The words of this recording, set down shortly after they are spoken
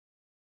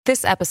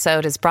This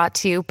episode is brought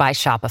to you by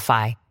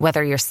Shopify.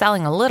 Whether you're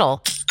selling a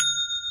little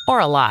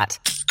or a lot,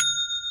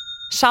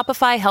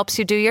 Shopify helps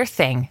you do your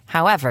thing,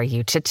 however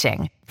you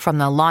cha-ching. From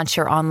the launch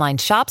your online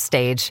shop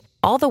stage,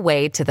 all the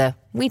way to the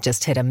we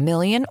just hit 1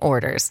 million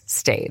orders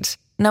stage.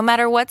 No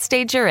matter what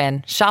stage you're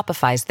in,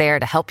 Shopify's there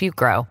to help you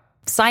grow.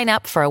 Sign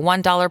up for a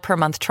 $1 per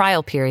month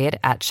trial period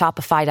at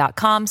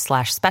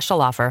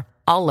shopify.com/special offer,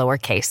 all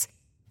lowercase.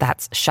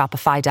 That's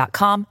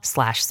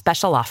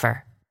shopify.com/special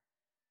offer.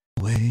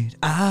 Wait,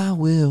 I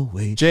will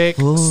wait. Jake,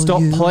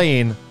 stop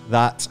playing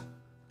that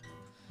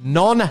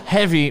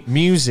non-heavy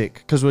music,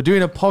 because we're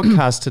doing a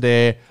podcast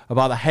today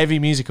about the Heavy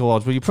Music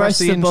Awards. Will you press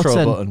the intro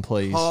button,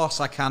 please? Of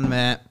course I can,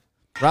 mate.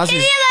 Can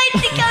you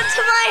like to come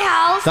to my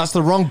house? That's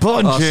the wrong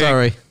button, Jake.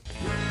 Sorry.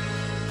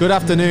 Good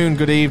afternoon,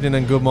 good evening,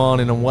 and good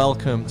morning, and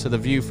welcome to The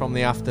View from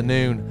the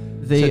Afternoon.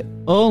 The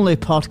only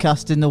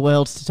podcast in the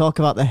world to talk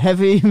about the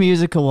Heavy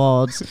Music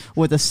Awards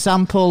with a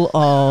sample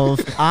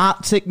of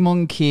Arctic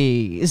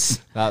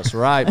Monkeys. That's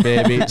right,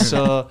 baby.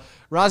 So,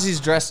 Razzy's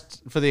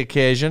dressed for the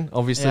occasion.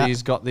 Obviously,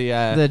 he's got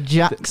the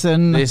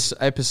Jackson. This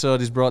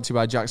episode is brought to you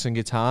by Jackson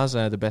Guitars,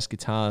 the best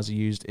guitars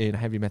used in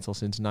heavy metal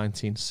since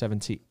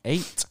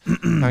 1978.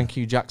 Thank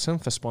you, Jackson,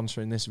 for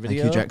sponsoring this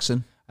video. Thank you,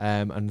 Jackson.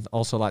 And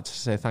also like to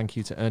say thank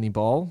you to Ernie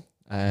Ball,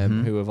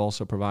 who have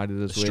also provided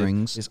us with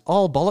strings. It's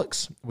all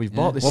bollocks. We've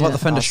bought this. What about the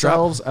Fender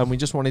ourselves, and we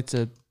just wanted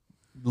to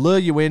lure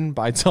you in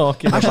by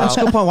talking Actually, that's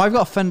a about, good point. Why have you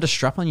got a Fender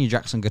strap on your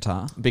Jackson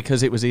guitar?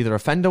 because it was either a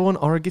Fender one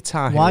or a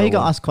Guitar Hero Why you got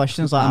to one. ask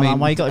questions like that?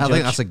 Why you got to I judge?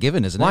 think that's a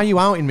given, isn't it? Why are you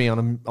outing me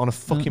on a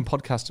fucking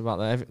podcast about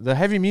that? The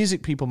heavy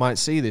music people might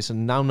see this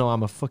and now know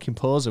I'm a fucking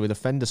poser with a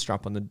Fender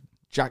strap on the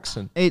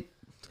Jackson.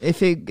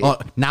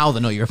 Now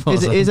they know you're a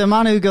poser. He's a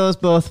man who goes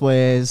both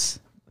ways.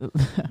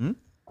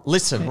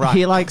 Listen, right.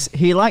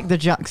 He liked the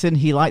Jackson,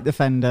 he liked the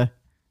Fender.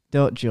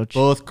 Don't judge.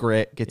 Both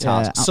great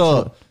guitars. Yeah, So,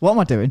 absolutely. What am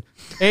I doing?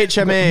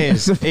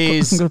 HMAs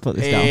is I'm gonna put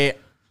this a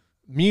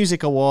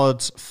music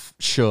awards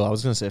show. I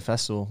was going to say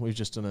festival. We've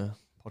just done a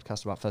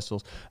podcast about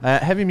festivals.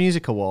 Heavy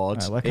Music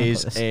Awards Right, where can I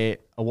is put this? a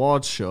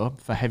awards show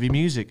for heavy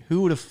music.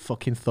 Who would have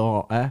fucking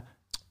thought,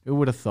 Who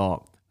would have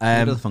thought? Who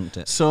would have funked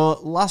it?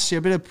 So last year,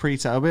 a bit of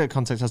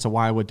context as to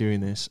why we're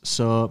doing this.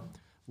 So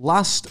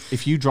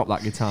if you drop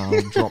that guitar,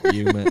 I'll drop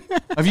you, mate.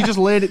 Have you just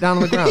laid it down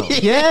on the ground?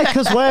 Yeah,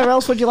 because where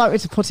else would you like me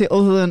to put it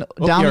other than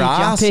down your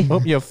ass, jappy?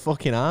 up your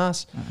fucking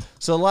ass.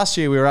 So last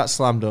year we were at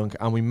Slam Dunk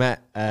and we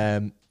met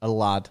a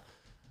lad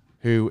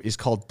who is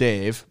called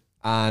Dave,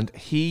 and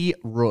he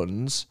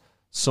runs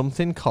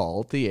something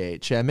called the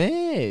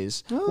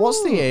HMAs.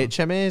 What's the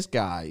HMAs,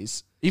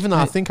 guys? Even though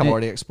I think I've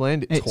already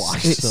explained it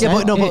twice. So.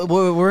 Yeah, but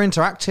we're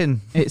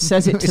interacting. It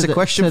says it. It's a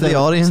question for the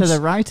audience. To the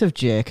right of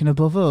Jake, and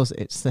above us,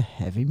 it's the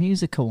Heavy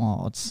Music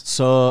Awards.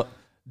 So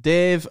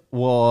Dave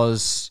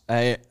was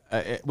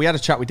we had a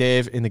chat with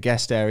Dave in the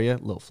guest area,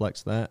 little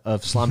flex there,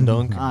 of Slam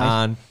Dunk.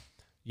 And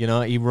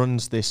he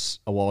runs this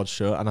award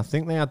show, and I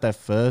think they had their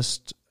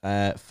first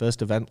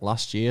event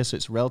last year, so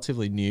it's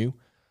relatively new.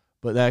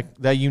 But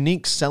their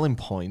unique selling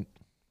point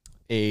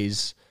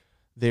is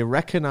they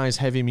recognize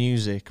heavy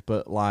music,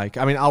 but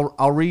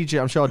I'll read you.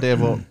 I'm sure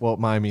Dave won't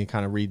mind me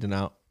kind of reading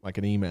out like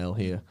an email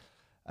here.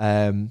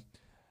 Our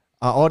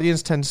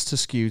audience tends to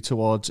skew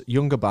towards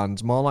younger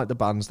bands, more like the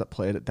bands that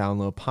played at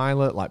Download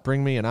Pilot, like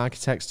Bring Me and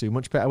Architects, do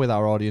much better with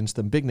our audience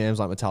than big names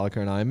like Metallica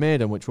and Iron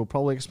Maiden, which will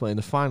probably explain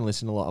the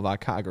finalists in a lot of our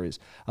categories.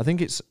 I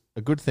think it's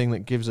a good thing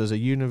that gives us a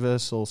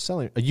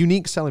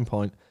unique selling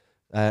point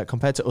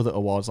compared to other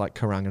awards like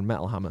Kerrang and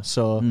Metal Hammer.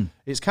 So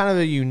it's kind of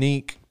a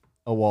unique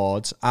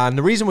awards, and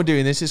the reason we're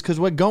doing this is because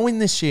we're going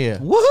this year.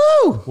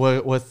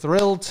 Woohoo! We're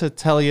thrilled to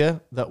tell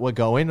you that we're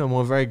going, and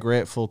we're very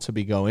grateful to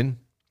be going.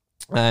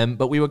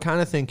 But we were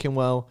kind of thinking,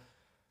 well,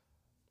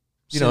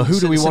 who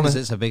do we want to?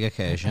 It's a big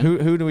occasion.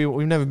 Who do we?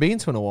 We've never been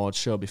to an awards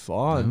show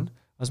before, and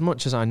as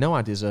much as I know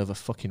I deserve a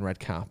fucking red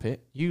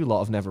carpet, you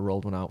lot have never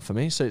rolled one out for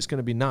me, so it's going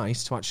to be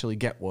nice to actually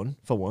get one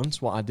for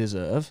once, what I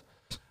deserve.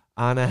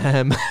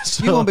 And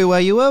so, you won't be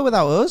where you were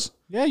without us.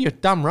 Yeah, you're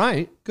damn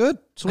right. Good.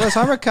 So where's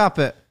our red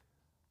carpet?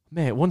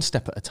 Mate, one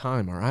step at a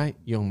time, all right,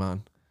 young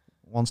man.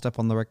 One step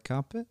on the red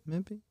carpet,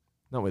 maybe.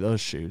 Not with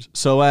those shoes.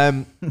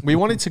 So we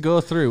wanted to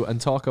go through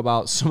and talk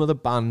about some of the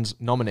bands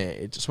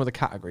nominated, some of the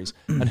categories,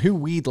 and who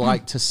we'd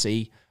like to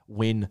see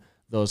win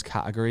those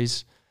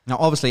categories. Now,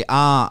 obviously,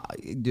 our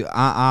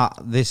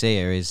this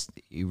here is,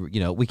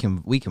 we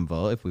can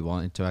vote if we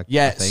wanted to.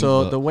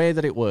 The way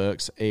that it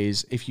works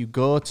is if you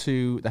go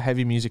to the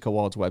Heavy Music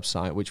Awards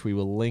website, which we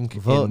will link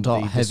in the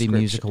description.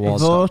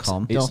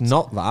 Vote.heavymusicawards.com. It's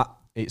not that.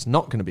 It's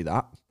not going to be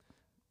that.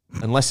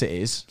 Unless it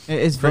is. It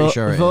is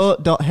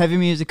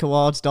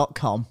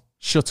vote.heavymusicawards.com.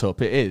 Shut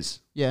up, it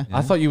is. Yeah.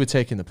 I thought you were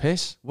taking the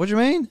piss. What do you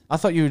mean? I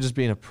thought you were just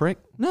being a prick.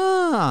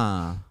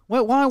 Nah.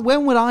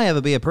 When would I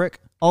ever be a prick?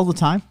 All the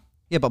time.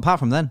 Yeah, but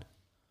apart from then.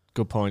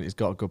 Good point. He's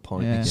got a good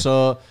point. Yeah.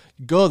 So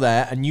go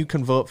there and you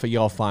can vote for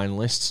your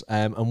finalists.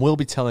 And we'll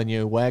be telling you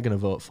who we're going to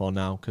vote for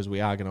now because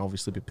we are going to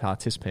obviously be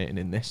participating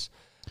in this.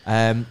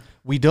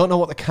 We don't know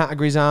what the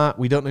categories are.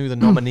 We don't know who the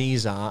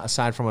nominees are,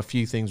 aside from a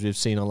few things we've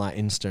seen on like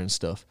Insta and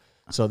stuff.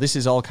 So this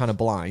is all kind of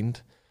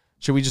blind.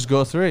 Should we just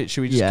go through it?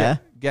 Should we just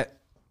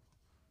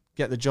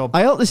get the job?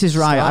 I hope this is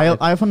right.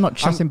 started? I hope I'm not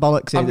chatting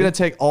bollocks. I'm either. going to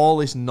take all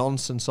this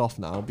nonsense off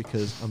now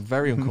because I'm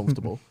very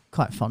uncomfortable.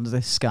 Quite fond of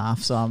this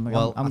scarf, so I'm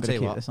Well, going I'll to tell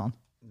you keep what. this on.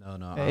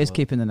 No. It is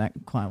keeping the neck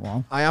quite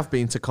warm. I have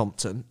been to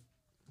Compton.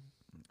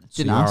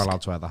 So Didn't you are ask.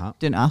 allowed to wear the hat.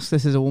 Didn't ask.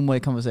 This is a one-way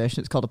conversation.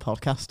 It's called a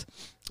podcast.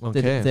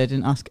 Okay. They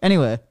didn't ask.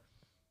 Anyway,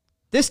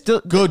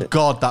 Good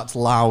God, that's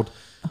loud.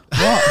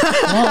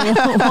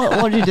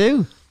 What did you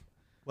do?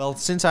 Well,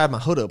 since I had my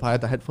hood up, I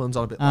had the headphones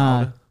on a bit Ah.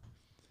 louder.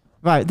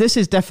 Right, this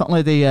is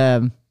definitely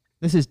the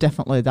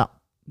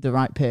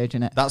right page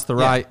in it. That's the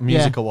right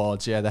music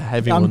awards. Yeah, the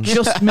heavy I'm ones.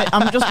 just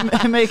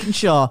making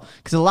sure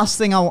because the last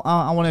thing I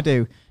want to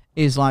do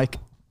is like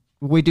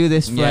we do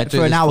this for do an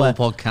this hour,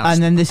 full podcast.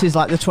 and then this is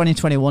like the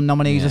 2021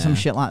 nominees or some Yeah.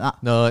 shit like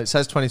that. No, it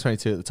says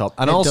 2022 at the top.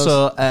 And It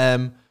also,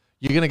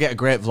 you're going to get a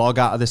great vlog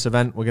out of this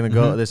event. We're going to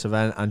go to this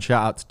event and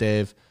shout out to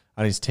Dave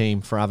and his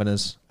team for having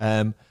us.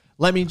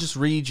 Let me just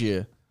read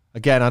you.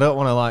 Again, I don't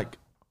want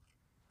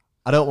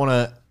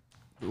to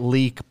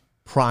leak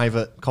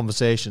private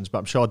conversations, but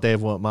I'm sure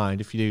Dave won't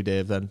mind. If you do,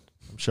 Dave, then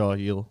I'm sure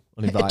you'll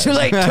uninvite Too him.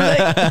 late.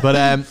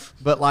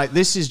 But like,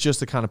 this is just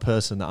the kind of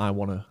person that I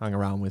want to hang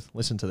around with.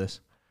 Listen to this.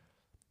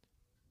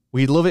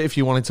 We'd love it if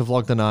you wanted to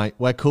vlog the night.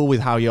 We're cool with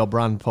how your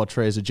brand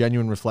portrays a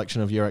genuine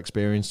reflection of your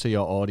experience to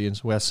your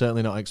audience. We're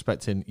certainly not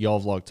expecting your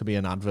vlog to be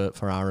an advert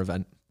for our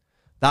event.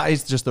 That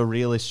is just the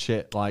realest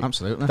shit. Like,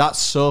 Absolutely. That's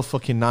so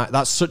fucking nice.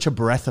 That's such a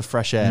breath of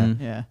fresh air.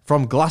 Yeah.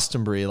 From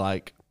Glastonbury,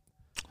 like,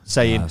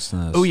 saying, Nice.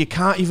 oh, you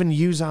can't even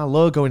use our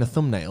logo in a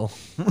thumbnail.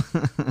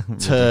 To,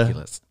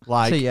 Ridiculous.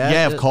 like,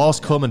 So, of course,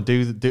 come and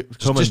be authentic.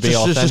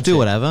 Just do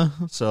whatever.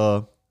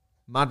 So,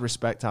 mad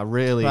respect. I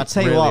really, But I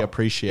tell you really what,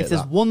 appreciate if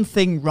there's that. one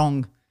thing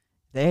wrong,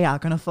 they are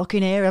gonna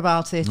fucking hear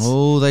about it.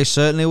 Oh, they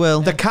certainly will.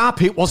 The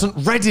carpet wasn't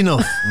red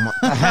enough. What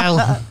the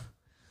hell?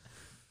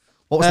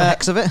 What was the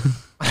hex of it?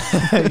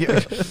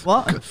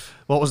 What?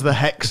 What was the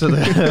hex of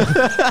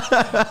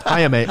the?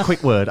 Hiya, mate.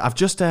 Quick word. I've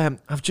just taken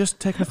a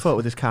photo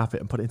with this carpet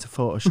and put it into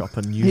Photoshop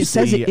and used It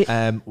says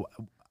the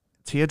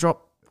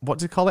teardrop. What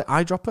do you call it?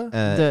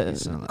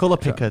 Eyedropper. Color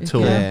picker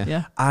tool.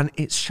 Yeah. And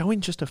it's showing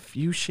just a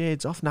few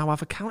shades off. Now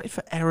I've accounted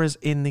for errors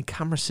in the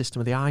camera system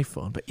of the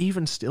iPhone, but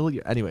even still,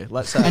 anyway,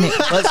 let's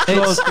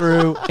go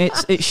through.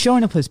 It's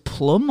showing up as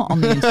plum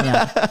on the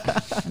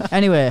internet.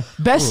 Anyway,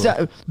 best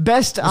album.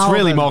 It's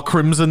really more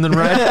crimson than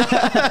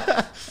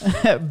red.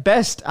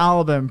 Best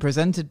album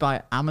presented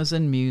by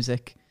Amazon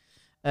Music.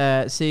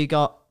 So you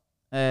got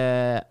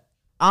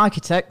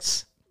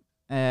Architects.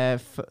 I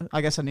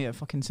guess I need to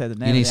fucking say the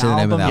name. You need to say the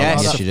name of the album.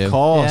 Yes, Yes, you do. of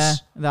course. Yeah,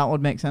 that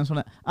would make sense,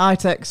 wouldn't it?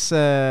 Architects,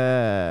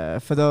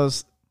 for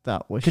those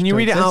that wish. Can you to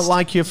read it out exist.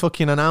 like you're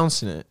fucking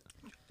announcing it?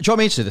 Do you want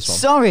me to do this one?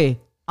 Sorry,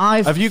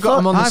 Have you got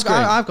them on the screen?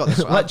 I've got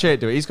this one. Let Jake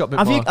do it. He's got a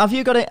bit more. Have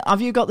you got it?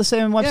 Have you got the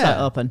same website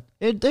Yeah. open?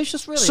 It's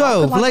just really. So,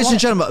 open like ladies and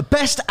what? gentlemen,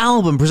 best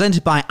album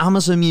presented by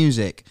Amazon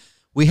Music.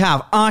 We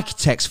have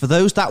Architects for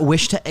those that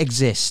wish to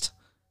exist.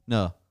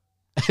 No.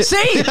 See,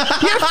 you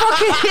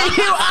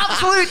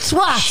absolute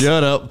twat.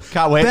 Shut up.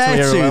 Can't wait to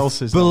hear who Beartooth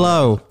else is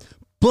below.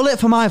 Bullet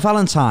for My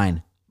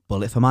Valentine.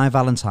 Bullet for My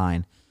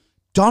Valentine.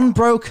 Don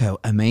Broco,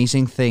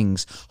 Amazing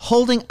Things.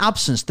 Holding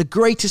Absence, The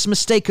Greatest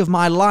Mistake of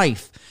My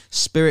Life.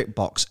 Spirit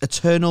Box,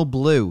 Eternal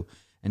Blue.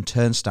 And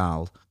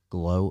Turnstile,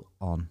 Glow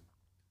On.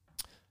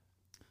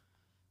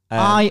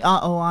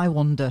 I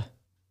wonder.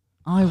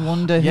 I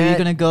wonder who yeah, you're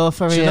gonna go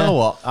for do here. you know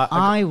what?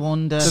 I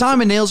wonder.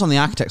 Simon Neil's on the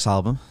Architects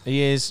album. He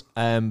is.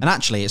 And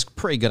actually, it's a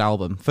pretty good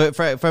album. For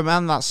a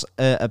man that's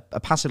a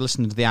passive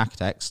listener to the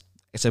Architects,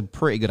 it's a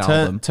pretty good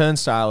album.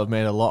 Turnstile have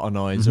made a lot of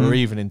noise. They were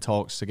even in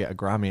talks to get a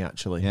Grammy,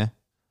 actually. Yeah.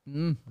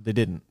 They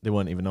didn't. They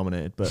weren't even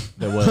nominated, but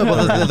they were.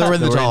 Well, they're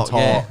in the They were talk,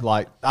 yeah.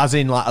 Like, as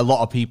in, like, a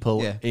lot of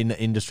people Yeah. in the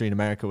industry in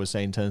America were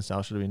saying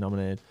Turnstile should have been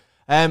nominated.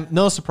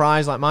 No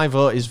surprise. Like, my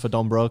vote is for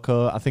Don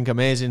Broco. I think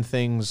Amazing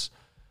Things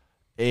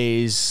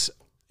is...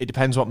 It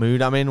depends what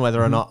mood I'm in,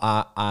 whether or not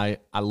I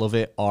love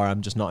it or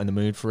I'm just not in the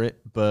mood for it.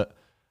 But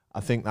I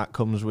think that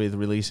comes with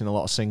releasing a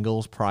lot of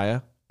singles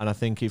prior. And I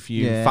think if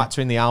you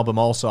factor in the album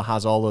also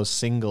has all those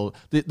singles...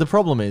 The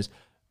problem is,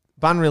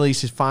 band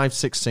releases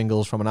 5-6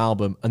 singles from an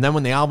album, and then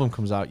when the album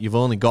comes out, you've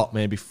only got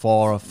maybe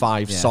 4 or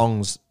 5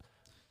 songs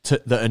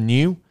that are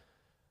new.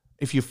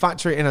 If you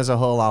factor it in as a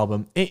whole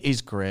album, it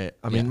is great.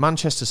 I mean,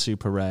 Manchester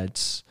Super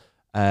Reds.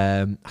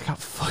 I can't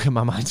fucking...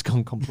 My mind's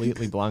gone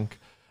completely blank.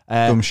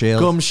 Gum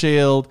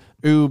Shield,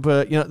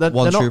 Uber, you know, they're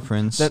True not,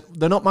 Prince.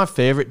 They're not my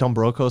favorite Don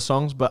Broco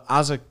songs, but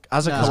as a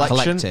collection,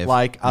 collective,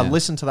 like I've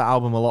listened to that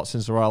album a lot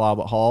since the Royal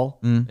Albert Hall,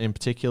 in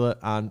particular,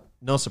 and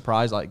no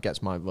surprise, like, it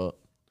gets my vote.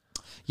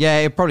 Yeah,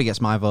 it probably gets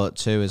my vote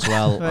too as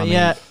well. But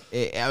yeah.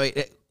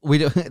 We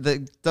do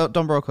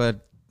Don Broco,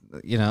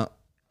 you know,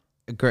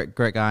 great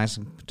guys,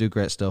 do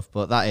great stuff,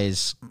 but that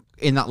is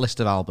in that list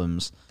of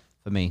albums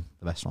for me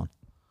the best one.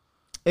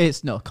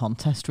 It's no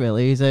contest,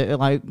 really, is it?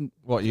 Like,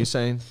 What are you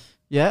saying?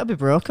 yeah, it'll be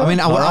Broco. I mean,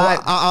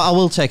 I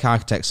will take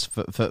Architects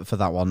for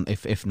that one.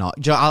 If not,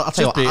 I'll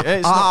tell you what,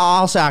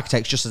 I'll say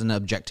Architects just as an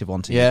objective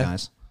one to you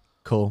guys.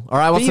 Cool. All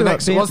right, what's the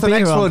next one?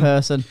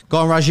 Person. Go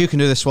on, Raj, you can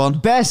do this one.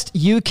 Best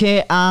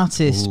UK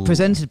artist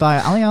presented by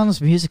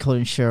Allianz Musical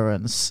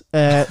Insurance.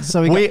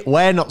 So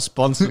we're not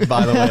sponsored,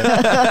 by the way.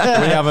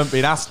 We haven't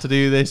been asked to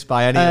do this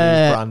by any of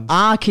these brands.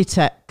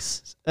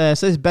 Architects. So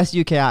this is best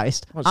UK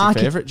artist. What's your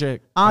favourite,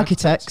 Jake?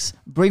 Architects.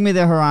 Bring Me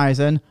the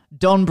Horizon.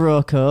 Don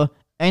Broco.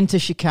 Enter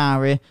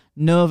Shikari.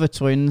 Nova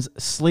Twins.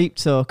 Sleep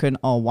Token.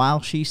 Or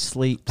While She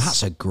Sleeps.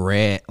 That's a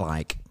great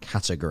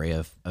category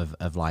of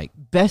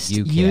best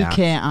UK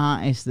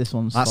artist. This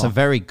one's. That's a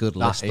very good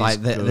list.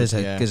 Good,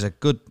 there's a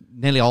good.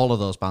 Nearly all of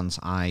those bands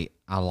I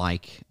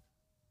like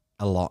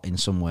a lot in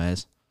some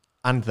ways.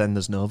 And then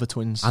there's Nova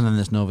Twins. And then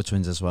there's Nova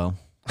Twins as well.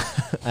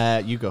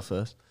 You go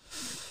first.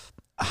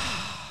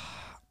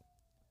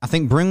 I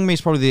think Bring Me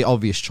is probably the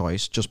obvious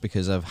choice, just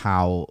because of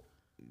how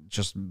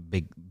just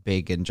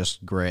big and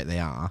just great they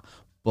are.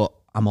 But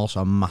I'm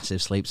also a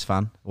massive Sleeps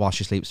fan. While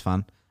She Sleeps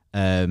fan.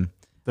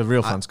 The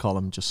real fans call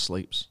them just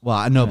Sleeps. Well,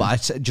 I know,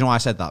 but do you know why I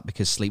said that?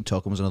 Because Sleep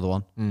Token was another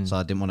one, so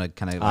I didn't want to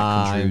kind of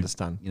I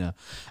understand. You know,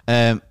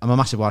 I'm a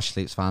massive While She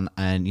Sleeps fan,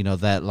 and you know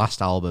their last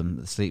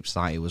album, The Sleep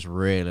Society, was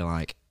really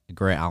like a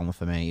great album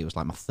for me. It was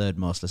like my third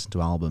most listened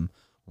to album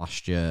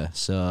last year.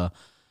 So I'll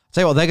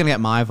tell you what, they're gonna get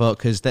my vote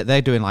because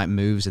they're doing like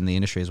moves in the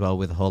industry as well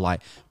with the whole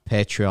like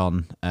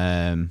Patreon,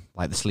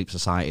 like the Sleep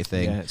Society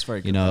thing. Yeah, it's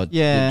very good. You know,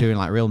 they're doing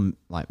like real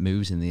like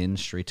moves in the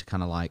industry to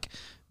kind of like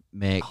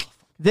make.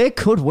 They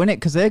could win it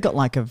because they got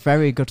like a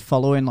very good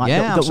following, like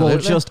that will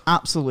just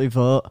absolutely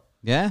vote.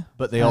 Yeah,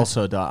 but they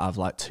also don't have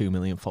like 2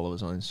 million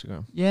followers on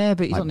Instagram. Yeah,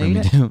 but you like don't need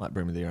it. Like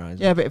Bring Me the Horizon.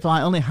 Yeah, but if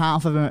like only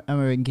half of them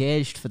are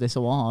engaged for this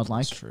award,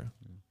 like that's true.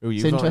 Who are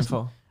you voting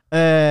for?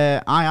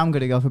 I am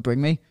going to go for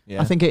Bring Me.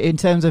 Yeah. I think in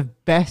terms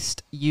of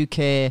best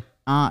UK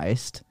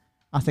artist,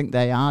 I think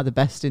they are the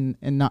best in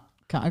that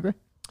category.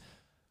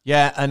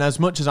 Yeah, and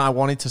as much as I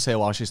wanted to say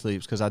While She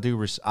Sleeps, because I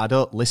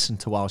don't listen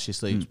to While She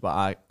Sleeps, but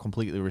I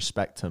completely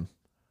respect them.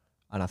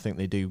 And I think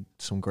they do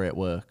some great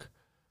work.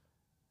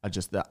 I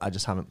just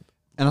haven't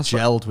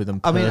gelled with them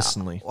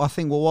personally. I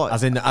think what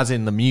as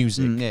in the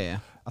music. Yeah.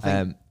 I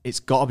think it's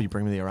got to be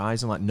Bring Me the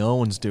Horizon. Like no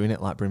one's doing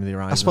it like Bring Me the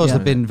Horizon. I suppose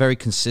they've been very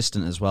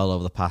consistent as well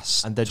over the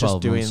past. And they're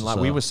just doing like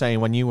we were saying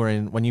when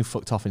you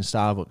fucked off in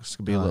Starbucks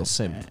to be a little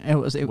simp. It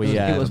was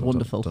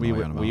wonderful.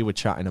 We were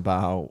chatting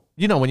about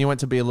when you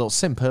went to be a little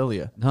simp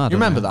earlier. No, you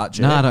remember that,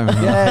 Jay? No, I don't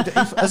remember. Yeah,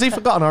 has he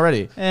forgotten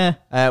already?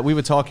 Yeah. We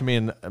were talking, me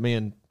and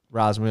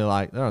Raz, and we were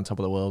like, they're on top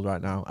of the world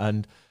right now.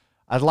 And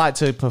I'd like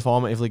to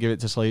performatively give it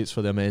to Sleeps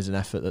for the amazing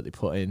effort that they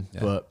put in. Yeah.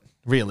 But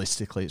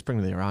realistically, it's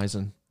Bring Me the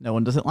Horizon. No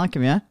one does it like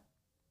him, yeah?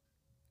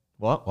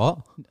 What?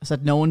 I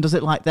said no one does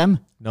it like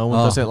them. No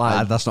one does it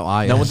like... That's not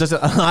I. No one does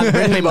it like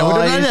Bring Me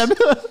boys.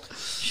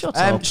 Shut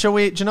up. Shall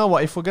we... Do you know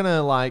what? If we're going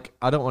to, like...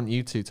 I don't want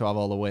you two to have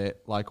all the weight.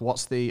 Like,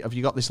 what's the... Have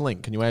you got this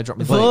link? Can you airdrop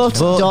me?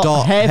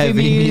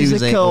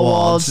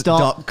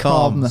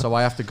 Vote.heavymusicawards.com. So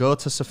I have to go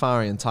to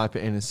Safari and type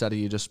it in instead of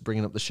you just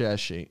bringing up the share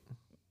sheet.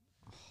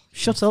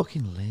 Shut up.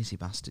 Fucking lazy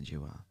bastard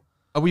you are.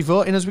 Are we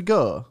voting as we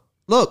go?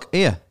 Look,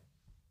 here.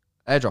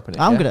 Airdropping it,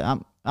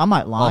 I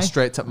might lie. Or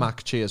straight to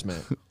Mac. Cheers, mate.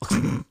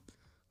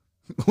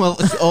 Well,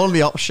 it's the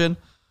only option.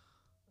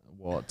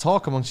 What?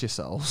 Talk amongst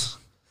yourselves.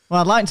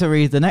 Well, I'd like to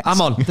read the next.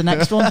 I'm on. The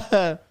next one.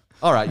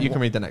 All right, you can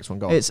read the next one.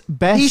 Go on. It's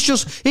best. He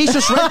just read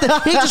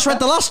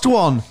the last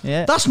one.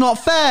 Yeah. That's not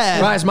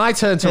fair. Right, it's my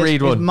turn to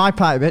read one. It's my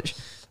party, bitch.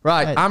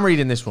 Right, I'm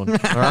reading this one. All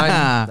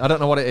right, I don't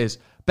know what it is.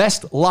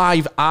 Best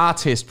live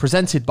artist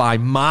presented by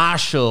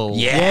Marshall.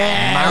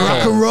 Yeah,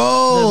 rock and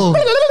roll.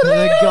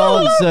 The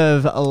gods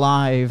of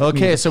live.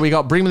 Okay, music. so we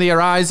got Bring Me the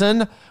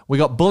Horizon. We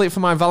got Bullet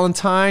for My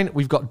Valentine.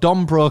 We've got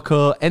Don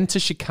Broco, Enter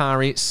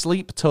Shikari,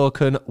 Sleep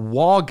Token,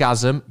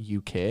 Wargasm,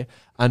 UK,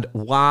 and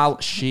While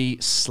She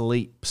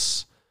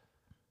Sleeps.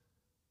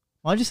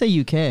 Why'd you say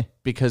UK?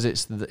 Because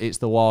it's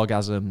the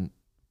Wargasm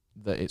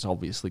that it's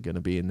obviously going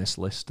to be in this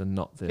list and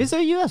not the... Is there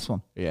a US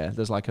one? Yeah,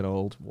 there's like an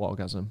old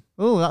Wargasm.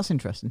 Oh, that's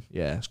interesting.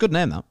 Yeah. It's a good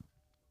name, that.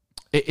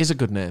 It is a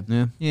good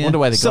name. Yeah. Wonder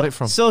where they got it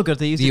from. So good,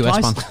 they used The it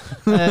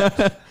US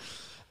twice.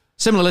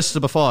 Similar list to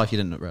before, if you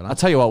didn't realise. I'll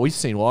tell you what, we've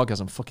seen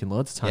Wargasm fucking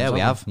loads of times. Yeah, we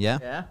haven't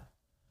have.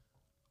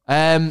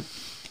 Yeah.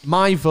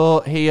 My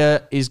vote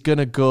here is going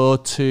to go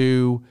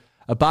to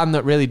a band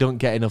that really don't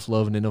get enough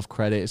love and enough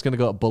credit. It's going to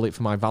go to Bullet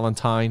for My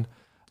Valentine.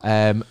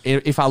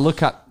 If I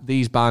look at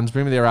these bands,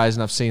 Bring Me the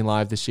Horizon I've seen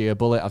live this year,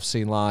 Bullet I've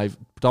seen live,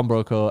 Don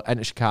Broco,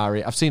 Enter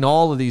Shikari, I've seen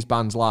all of these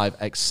bands live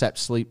except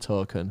Sleep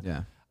Token.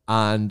 Yeah.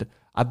 And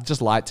I'd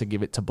just like to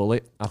give it to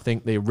Bullet. I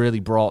think they really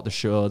brought the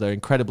show. They're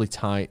incredibly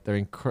tight.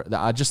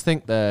 I just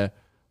think they're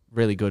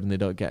really good and they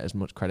don't get as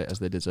much credit as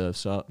they deserve.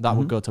 So that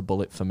would go to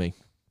Bullet for me.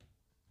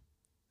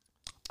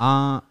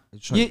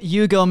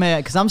 You go, mate,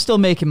 because I'm still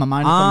making my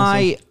mind up on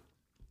this one.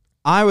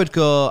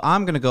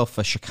 I'm going to go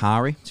for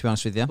Shikari, to be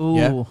honest with you. Ooh.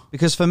 Yeah.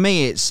 Because for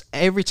me, it's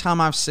every time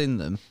I've seen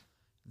them,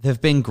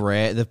 they've been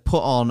great. They've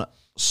put on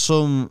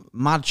some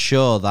mad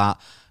show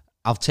that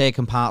I've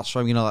taken parts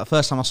from. You know, like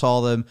first time I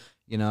saw them,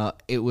 you know,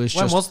 it was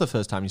When just... was the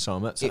first time you saw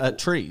them? At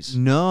Trees?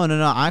 No.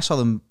 I saw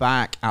them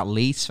back at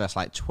Leeds Fest,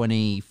 like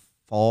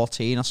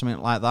 2014 or something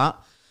like that.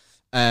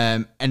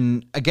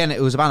 And again, it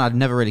was a band I'd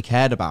never really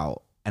cared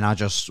about, and I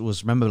just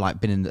remember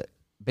like been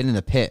in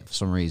the pit for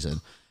some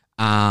reason,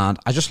 and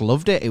I just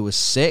loved it. It was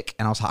sick,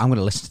 and I was like, I'm going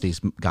to listen to these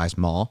guys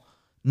more.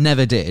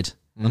 Never did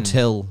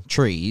until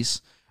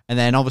Trees, and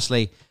then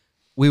obviously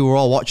we were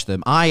all watching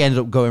them. I ended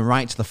up going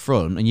right to the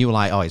front, and you were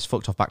like, "Oh, he's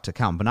fucked off back to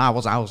camp," and I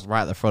was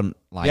right at the front.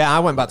 Like, I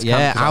went back to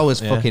camp. Yeah, I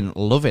was fucking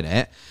loving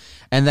it.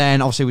 And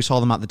then obviously we saw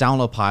them at the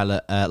Download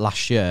Pilot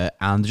last year,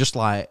 and just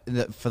like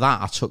for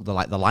that, I took the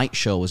light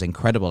show was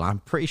incredible. I'm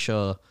pretty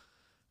sure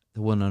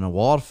they won an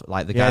award for,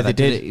 like the guy that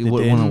did it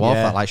won an award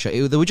for that light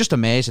show. They were just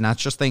amazing. I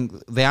just think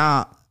they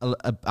are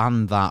a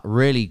band that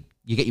really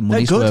you get your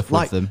money's worth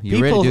with them.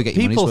 You really do get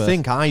your money's worth. People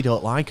think I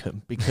don't like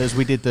them because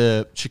we did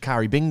the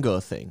Shikari Bingo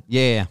thing.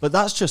 Yeah, but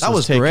that's just that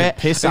was great.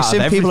 Piss out some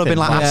of people have been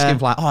like asking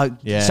for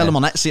sell them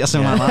on Etsy or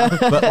something like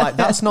that. But like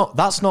that's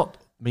not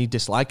me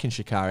disliking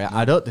Shikari.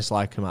 I don't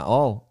dislike them at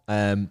all.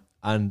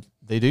 And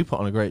they do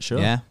put on a great show.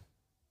 Yeah.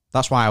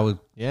 That's why I would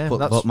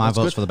put my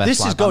votes for the best.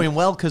 This is going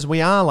well because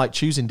we are like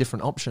choosing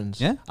different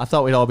options. Yeah. I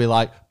thought we'd all be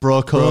like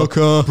Broco.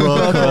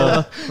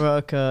 Broco.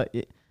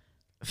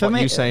 For what me,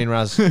 are you saying,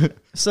 Raz?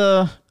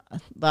 So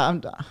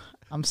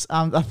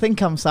I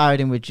think I'm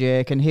siding with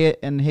Jake, and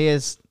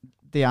here's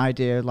the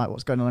idea, like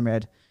what's going on in my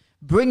head.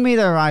 Bring Me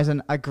the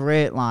Horizon are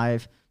great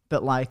live,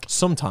 but like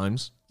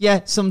sometimes,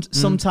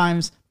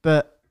 sometimes,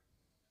 but.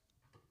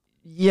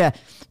 Yeah,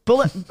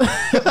 Bullet,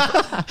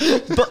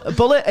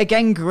 Bullet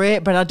again, great,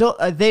 but I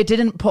don't. They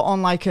didn't put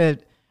on like a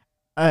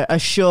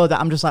show that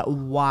I'm just like,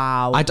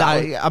 wow.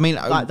 I mean,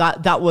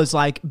 that was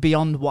like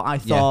beyond what I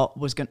thought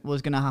was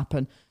gonna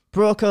happen.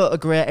 Broco are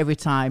great every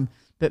time,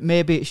 but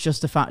maybe it's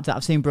just the fact that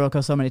I've seen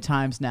Broco so many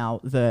times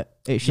now that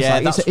it's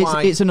just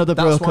it's another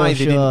Broco show. That's why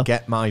they didn't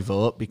get my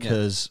vote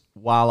because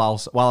while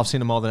I've seen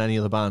them more than any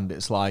other band,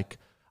 it's like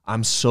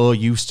I'm so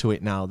used to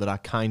it now that I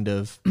kind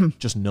of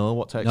just know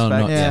what to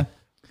expect.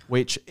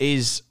 Which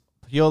is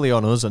purely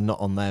on us and not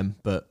on them,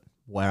 but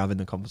we're having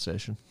the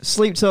conversation.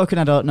 Sleep Token,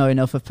 I don't know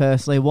enough of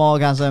personally.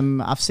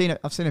 Wargasm, I've seen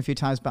a few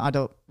times, but I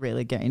don't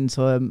really get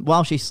into them.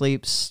 While She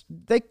Sleeps,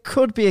 they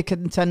could be a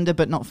contender,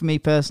 but not for me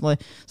personally.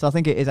 So I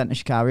think it is Enter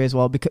Shikari as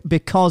well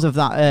because of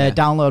that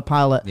Download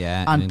Pilot,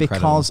 and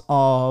because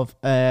of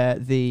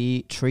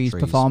the Trees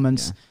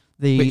performance.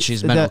 Which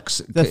is the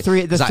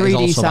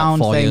 3D sound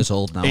about 4 thing. Years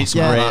old now. It's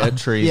great at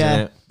Trees, isn't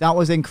it? That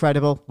was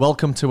incredible.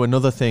 Welcome to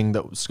another thing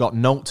that's got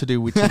naught to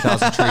do with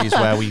 2000 Trees,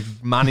 where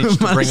we've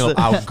managed to bring up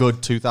how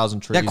good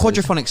 2000 Trees is.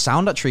 quadrophonic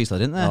sound at Trees, though,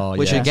 didn't they? Oh,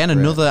 which again,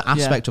 another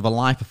aspect of a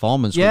live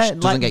performance, which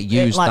doesn't get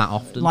used that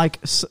often. Like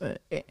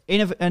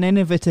an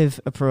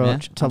innovative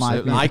approach to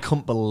live music. I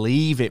couldn't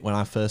believe it when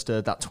I first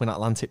heard that Twin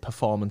Atlantic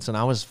performance, and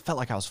felt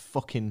like I was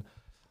fucking.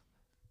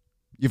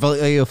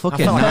 You're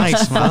fucking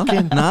nice,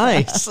 man.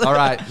 Nice. All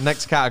right,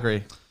 next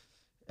category.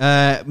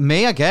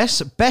 Me, I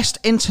guess. Best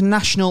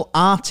International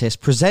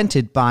Artist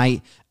presented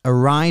by A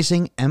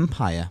Rising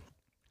Empire.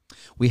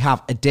 We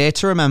have A Day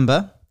to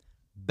Remember,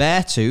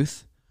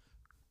 Beartooth,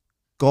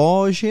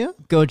 Gojira,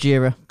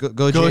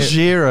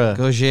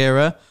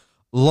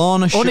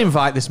 Lorna Shaw.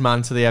 Uninvite this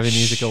man to the Heavy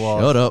Music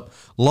Awards. Shut up.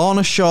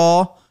 Lorna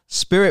Shaw,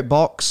 Spirit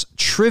Box,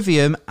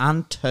 Trivium,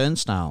 and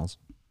Turnstiles.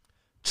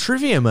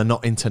 Trivium are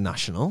not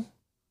international.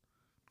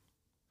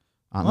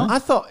 Aren't they? I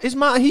thought, is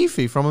Matt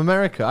Heafy from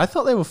America? I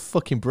thought they were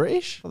fucking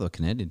British. Well, they were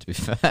Canadian, to be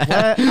fair.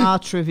 Where are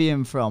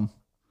Trivium from?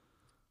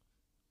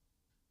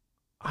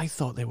 I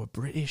thought they were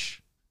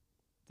British.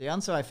 The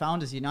answer I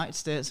found is United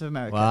States of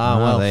America. Wow,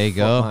 well, there you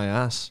go. My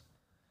ass.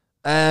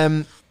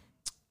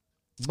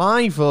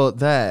 My vote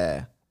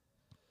there,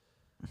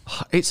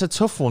 it's a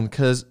tough one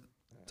because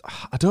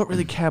I don't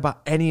really care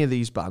about any of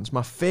these bands.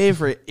 My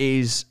favourite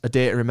is A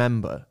Day to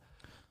Remember,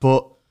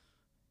 but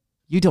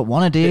you don't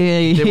want to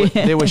do.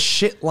 They were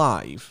shit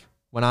live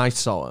when I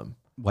saw them.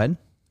 When?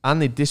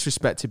 And they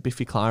disrespected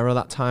Biffy Clyro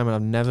that time, and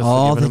I've never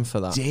forgiven them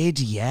for that. They did,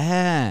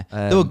 yeah.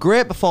 They were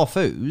great before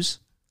Foos.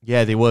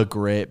 Yeah, they were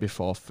great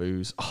before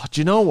Foos. Oh,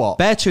 do you know what?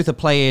 Beartooth are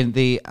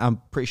playing I'm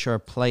pretty sure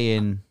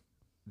playing...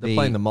 They're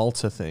playing the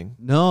Malta thing.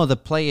 No, they're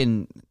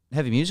playing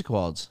Heavy Music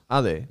Awards.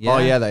 Are they? Yeah. Oh,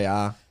 yeah, they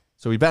are.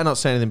 So we better not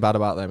say anything bad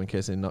about them in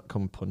case they not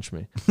come punch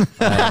me. Do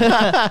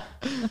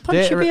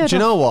you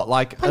know what?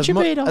 Like,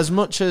 as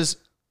much as...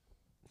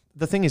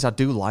 The thing is, I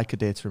do like A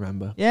Day to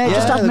Remember. Yeah,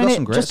 just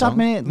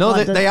admit it. No,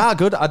 they are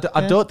good.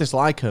 I don't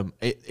dislike them.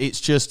 It's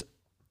just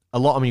a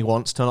lot of me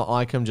wants to not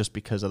like them just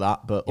because of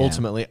that. But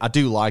ultimately, I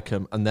do like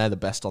them, and they're the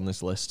best on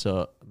this list.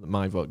 So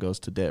my vote goes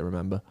to Day to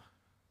Remember.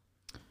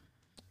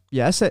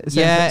 Yeah,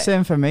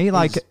 same for me.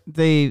 Like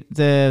the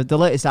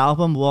latest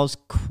album was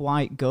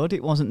quite good.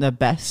 It wasn't their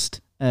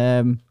best.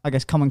 I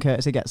guess Common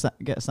Courtesy gets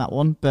that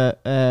one,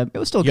 but it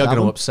was still. You're going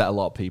to upset a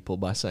lot of people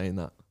by saying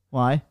that.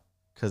 Why?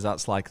 Because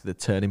that's like the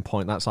turning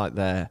point. That's like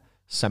their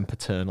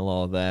Sempiternal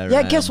or their...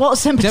 Yeah, guess what?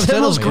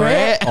 Sempiternal's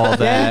great. Or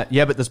their...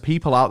 Yeah, but there's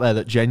people out there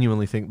that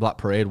genuinely think Black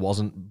Parade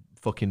wasn't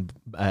fucking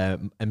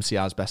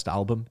MCR's best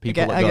album.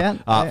 People that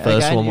go,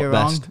 first one was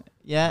best.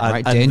 Yeah.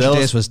 Right, Danger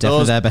Days was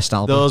definitely their best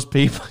album. Those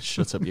people,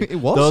 shut up, you. It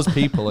was. Those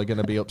people are going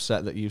to be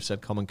upset that you've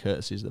said Common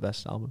Courtesy is the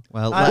best album.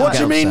 Well, What do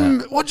you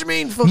mean? What do you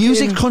mean? Fucking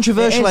Music's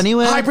controversial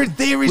anyway. Hybrid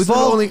Theory's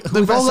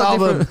the best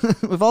album.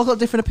 We've all got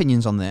different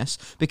opinions on this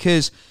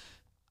because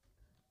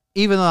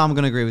even though I'm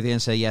going to agree with you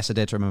and say yes, I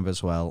Dare to Remember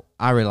as well,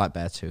 I really like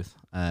Beartooth.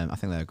 I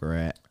think they're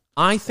great.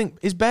 I think,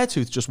 is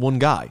Beartooth just one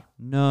guy?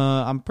 No,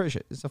 I'm pretty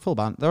sure it's a full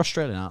band. They're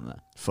Australian, aren't they?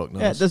 Fuck no.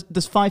 Yeah,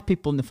 there's 5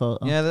 people in the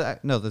photo. Yeah,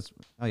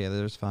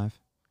 there's 5.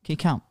 Can you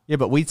count? Yeah,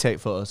 but we take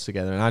photos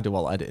together and I do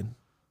all editing.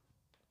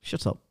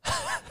 Shut up.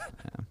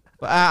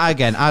 But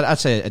I'd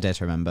say A Day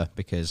to Remember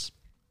because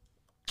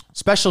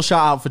Special shout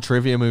out for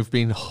Trivium, who've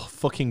been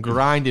fucking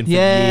grinding for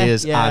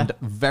years and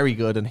very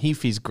good. And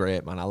Heafy's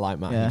great, man. I like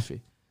Matt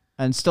Heafy.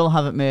 And still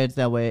haven't made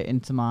their way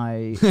into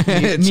my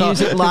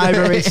music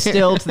library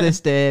still to this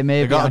day.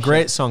 Maybe They've got a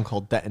great song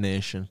called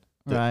Detonation.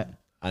 Right.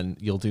 And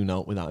you'll do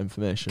note without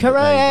information.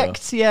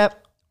 Correct,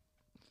 yep.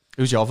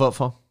 Who's your vote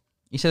for?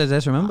 you said A Day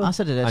to Remember. I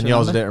said A Day to And Remember.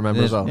 yours, A Day to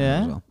Remember as well.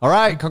 Yeah. All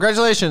right,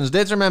 congratulations.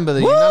 Day to Remember,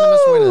 the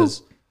unanimous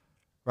winners.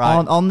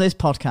 Right. On this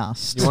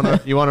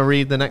podcast. You want to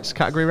read the next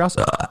category, Ross?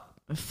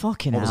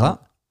 Fucking What hell. was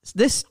that?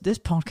 This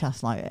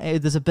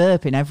podcast, there's a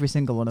burp in every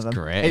single one of them.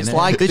 Great. It's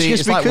like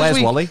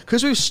Where's Wally?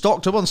 Because we've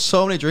stocked up on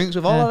so many drinks.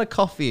 We've all had a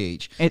coffee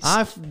each.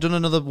 I've done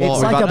another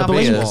water.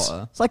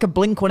 It's like a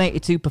Blink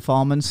 182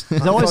 performance.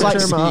 There's always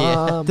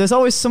there's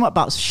always something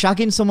about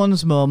shagging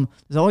someone's mum.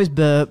 There's always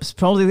burps,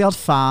 probably the odd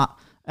fart.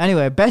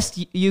 Anyway,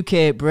 best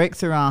UK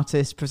breakthrough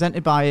artist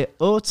presented by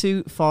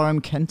O2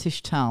 Forum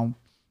Kentish Town.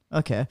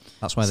 Okay,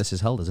 That's why this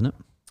is held, isn't it?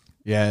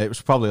 Yeah, it was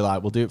probably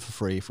like, we'll do it for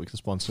free if we can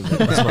sponsor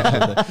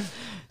it.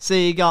 so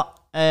you got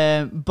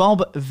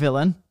Bob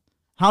Villain.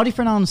 How do you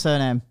pronounce her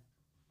name?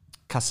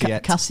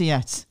 Cassiette.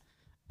 Cassiette.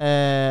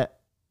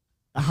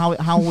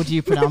 How would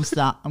you pronounce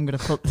that? I'm going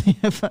to put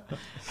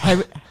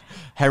the...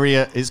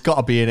 Harriet, it's got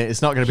to be in it.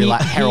 It's not going to be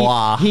like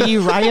Heroir. He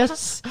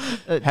riots.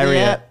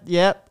 Harriet.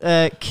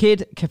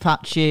 Kid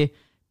Capace,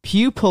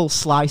 Pupil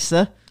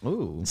Slicer,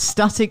 Ooh.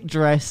 Static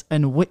Dress,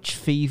 and Witch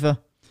Fever.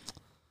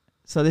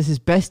 So this is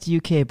best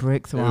UK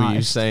breakthrough Who are you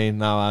artist. saying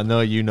now? I know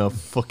you know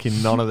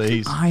fucking none of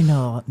these. I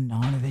know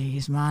none of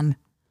these, man.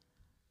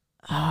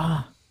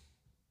 I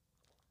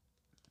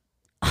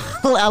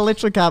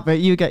literally can't. But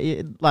you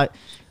get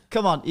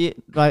come on,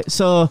 right?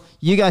 So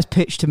you guys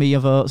pitch to me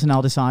your votes, and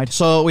I'll decide.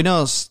 So we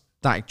know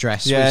Static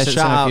Dress. Yeah, We've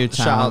shout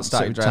seen out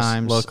Static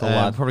Dress, local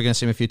lad. Probably going to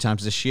see him a few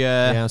times this year.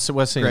 Yeah, so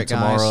we're seeing Great him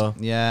tomorrow.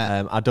 guys.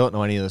 Yeah. I don't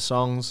know any of the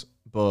songs,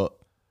 but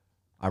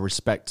I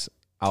respect.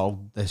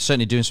 They're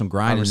certainly doing some I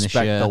grinding this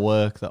respect year. the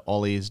work that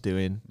Ollie is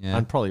doing,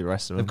 and probably the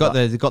rest of them.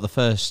 They've got the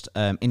first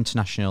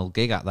international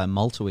gig at their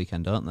Malta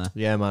weekend, don't they?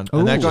 Yeah, man. Ooh.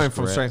 And they're going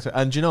from Great. strength to...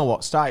 And do you know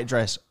what? Static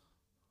Dress...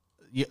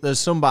 There's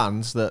some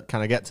bands that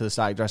kind of get to the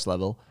Static Dress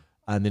level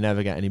and they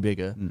never get any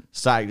bigger.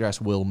 Static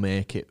Dress will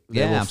make it.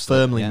 They will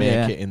absolutely. firmly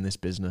make it in this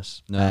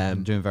business. No,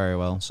 I'm doing very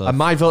well. So. And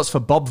my vote's for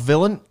Bob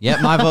Villain.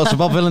 Yeah, my vote's for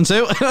Bob Villain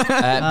too.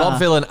 Bob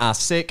Villain are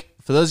sick.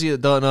 For those of you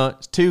that don't know,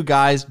 it's 2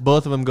 guys.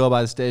 Both of them go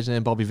by the stage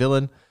name Bobby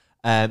Villain.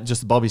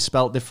 Just Bobby's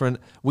spelt different.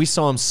 We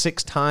saw him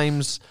 6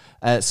 times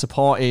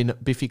supporting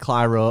Biffy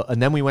Clyro,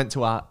 and then we went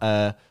to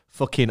our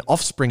fucking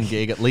Offspring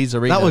gig at Leeds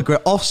Arena. That was great.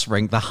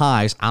 Offspring, The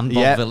Hives, and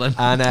Bob Villain.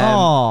 And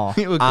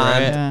it was great.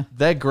 And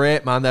they're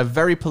great, man. They're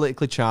very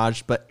politically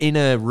charged, but in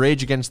a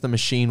Rage Against the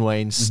Machine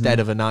way instead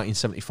of a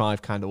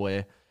 1975 kind of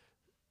way.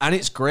 And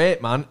it's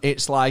great, man.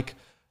 It's like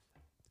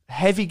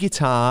heavy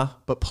guitar,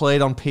 but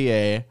played on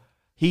PA.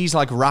 He's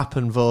like rap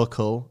and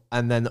vocal,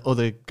 and then the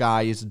other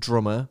guy is a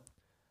drummer.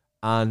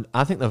 And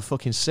I think they're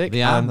fucking sick.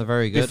 Yeah, they're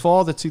very good.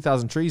 Before the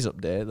 2000 Trees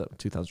update,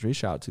 2000 Trees,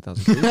 shout out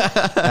 2000 Trees.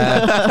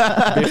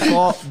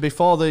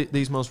 before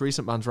these most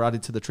recent bands were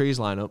added to the Trees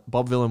lineup,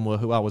 Bob Villain were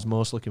who I was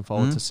most looking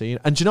forward to seeing.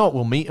 And do you know what?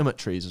 We'll meet them at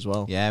Trees as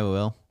well. Yeah, we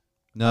will.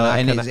 No,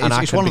 and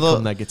I can one of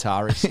become their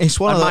guitarist. It's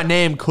one of my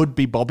name could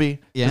be Bobby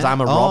because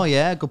I'm a Rob. Oh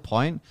yeah, good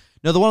point.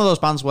 No, they're one of those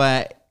bands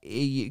where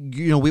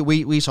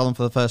we saw them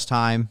for the first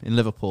time in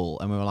Liverpool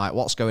and we were like,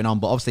 what's going on?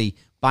 But obviously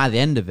by the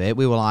end of it,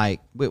 we were like,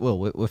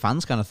 we're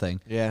fans kind of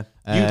thing. Yeah,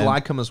 you'd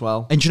like them as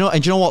well. And do you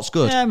know what's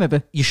good? Yeah,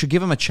 maybe you should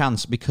give them a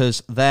chance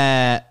because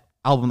their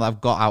album that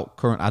I've got out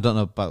current, I don't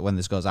know about when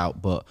this goes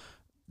out, but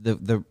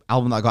the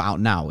album that I got out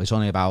now is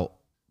only about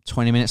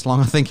 20 minutes long,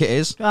 I think it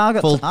is. I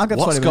got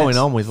what's going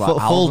on with like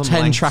full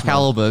 10-track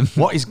album?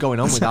 What is going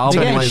on with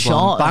album lengths?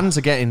 Bands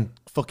are getting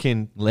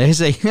fucking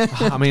lazy.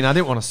 I mean, I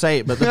didn't want to say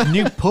it, but the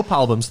new Pup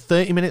album's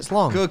 30 minutes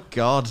long. Good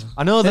God.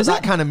 I know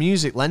that kind of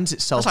music lends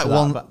itself That's to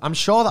like that, but I'm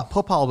sure that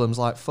Pup album's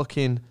like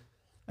fucking...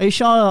 Are you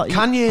sure?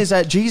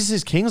 Kanye's Jesus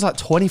is King is like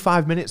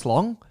 25 minutes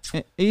long.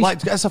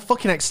 That's a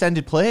fucking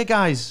extended play,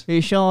 guys. Are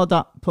you sure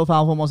that Pup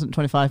album wasn't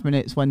 25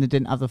 minutes when they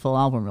didn't have the full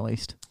album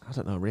released? I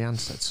don't know. Rihanna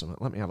said something.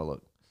 Let me have a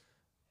look.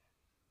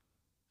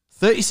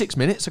 36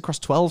 minutes across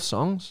 12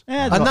 songs.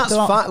 Yeah, and that's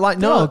fine. Like,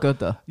 no, all good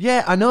though.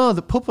 Yeah, I know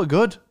the Pup are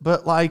good,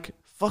 but like,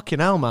 fucking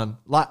hell, man.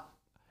 Like,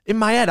 in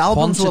my head,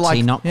 albums quantity, were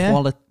like not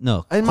quality.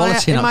 No, in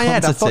quality, my not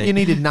head, I quantity. thought you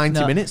needed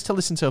 90 minutes to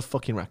listen to a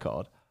fucking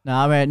record.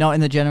 Nah, mate, not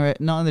in the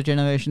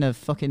generation of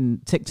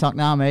fucking TikTok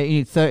now, mate. You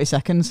need 30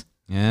 seconds.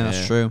 Yeah,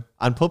 that's true.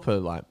 And Pup are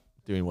like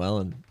doing well,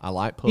 and I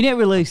like Pup. You need to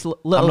release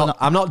little.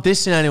 I'm not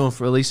dissing anyone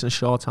for releasing a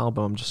short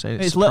album. I'm just saying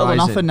It's little or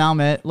nothing now,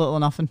 mate. Little or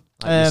nothing.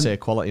 Like you say,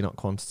 quality, not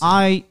quantity.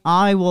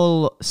 I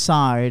will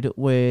side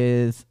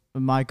with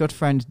my good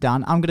friend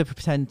Dan. I'm going to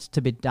pretend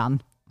to be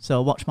Dan,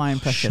 so watch my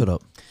impression. Shut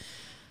up.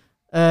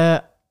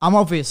 I'm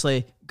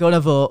obviously going to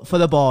vote for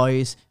the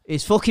boys.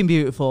 It's fucking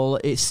beautiful.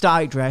 It's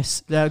Static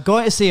Dress. They're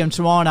going to see them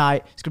tomorrow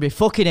night. It's going to be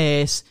fucking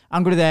ace.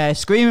 I'm going to be there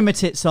screaming my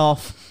tits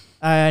off,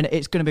 and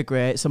it's going to be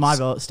great. So my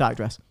vote, Static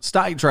Dress.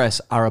 Static Dress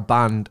are a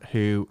band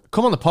who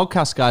come on the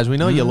podcast, guys. We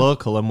know you're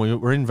local, and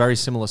we're in very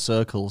similar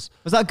circles.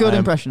 Was that a good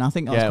impression? I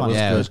think that was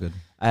quite it was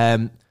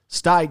good.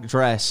 Static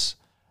Dress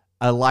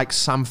are like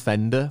Sam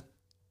Fender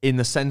in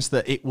the sense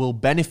that it will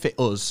benefit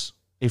us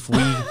if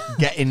we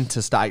get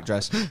into Static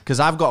Dress, because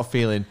I've got a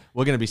feeling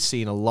we're going to be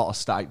seeing a lot of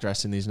Static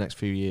Dress in these next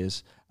few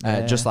years,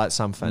 just like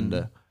Sam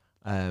Fender.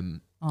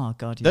 Oh,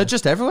 God. Yeah. They're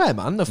just everywhere,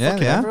 man. They're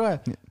fucking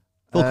everywhere.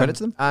 Full credit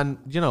to them. And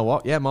you know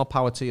what? Yeah, more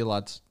power to you,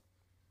 lads.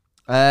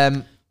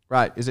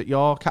 Right, is it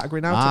your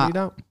category now to read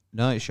out?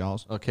 No, it's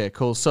yours. Okay,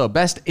 cool. So,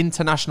 best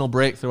international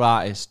breakthrough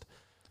artist.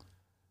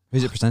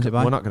 Who's it presented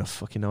by? We're not going to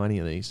fucking know any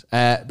of these.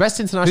 Best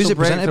international Who's it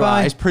presented breakthrough by?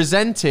 artist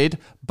presented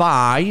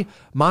by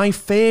my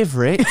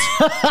favourite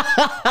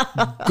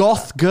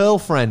goth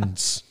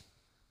girlfriends.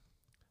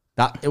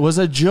 It was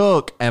a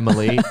joke,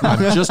 Emily.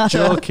 I'm just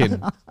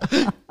joking.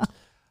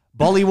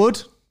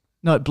 Bollywood.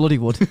 No, it bloody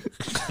would.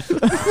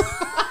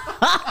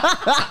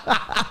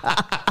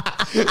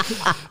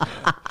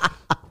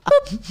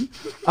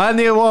 And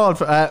the award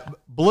for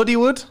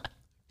Bloodywood,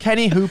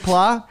 Kenny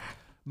Hoopla,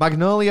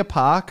 Magnolia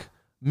Park,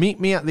 Meet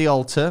Me at the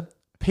Altar,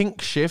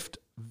 Pink Shift,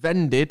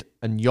 Vended,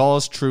 and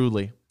Yours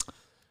Truly.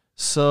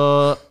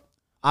 So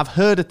I've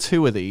heard of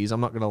two of these,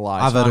 I'm not going to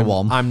lie. I've heard of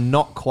one. I'm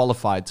not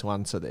qualified to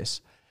answer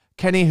this.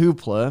 Kenny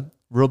Hoopla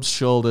rubs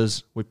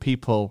shoulders with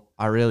people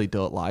I really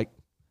don't like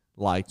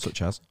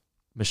Such as?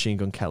 Machine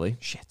Gun Kelly.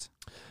 Shit.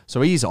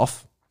 So he's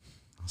off.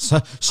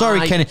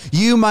 Sorry, Kenny.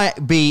 You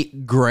might be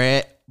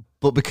great,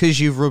 but because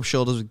you've rubbed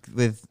shoulders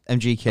with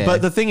MGK.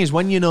 But the thing is,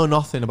 when you know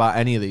nothing about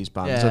any of these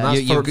bands, and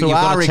that's you've through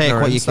got our to take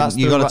what you ignorance, can.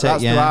 You've got to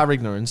take. through our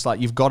ignorance.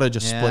 Like you've got to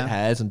just split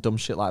hairs and dumb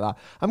shit like that.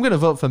 I'm going to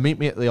vote for Meet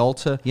Me at the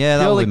Altar. Yeah,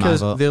 that'll be my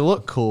vote. They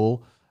look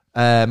cool,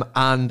 and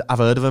I've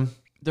heard of them.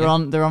 They're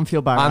on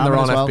Fuel by And they're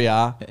on as well.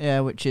 FBR. Yeah,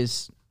 which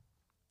is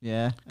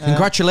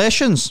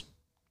Congratulations.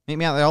 Meet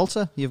me at the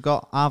altar. You've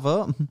got our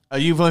vote. Are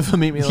you voting for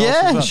Meet Me at the Altar?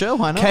 Yeah, as well? sure,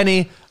 why not?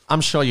 Kenny,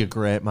 I'm sure you're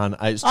great, man.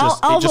 It's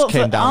just I'll it just vote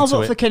came for, down I'll to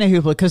vote it. for Kenny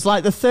Hoopla because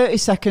like the 30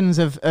 seconds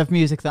of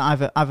music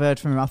that I've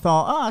heard from him, I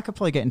thought, I could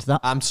probably get into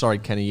that. I'm sorry,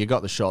 Kenny, you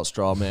got the short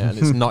straw, mate, and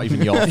it's not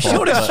even your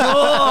fault.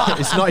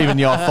 It's not even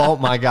your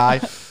fault, my guy.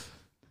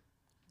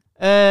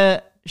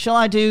 Shall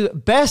I do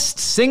best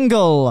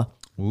single?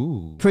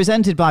 Ooh.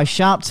 Presented by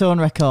Sharp Tone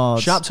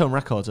Records. Sharp Tone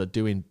Records are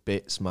doing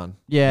bits, man.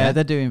 Yeah,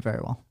 they're doing very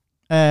well.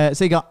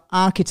 So you got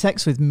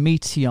Architects with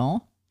Meteor,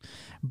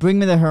 Bring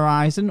Me the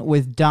Horizon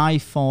with Die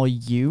For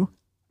You.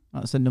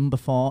 That's the number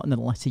 4 and the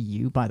letter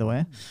U, by the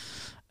way.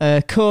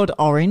 Code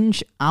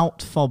Orange,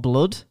 Out For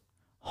Blood,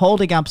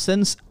 Holding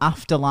Absence,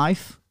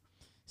 Afterlife,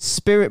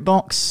 Spirit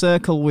Box,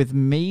 Circle With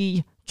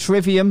Me,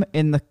 Trivium,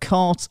 In the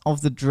Court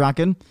of the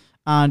Dragon,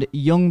 and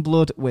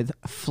Youngblood with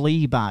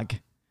Fleabag.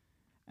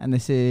 And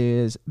this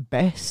is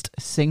best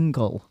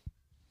single.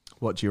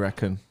 What do you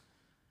reckon?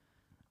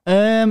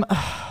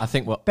 I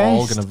think we're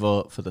all going to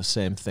vote for the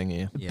same thing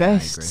here. Yeah,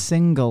 best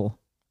single.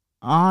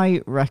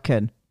 I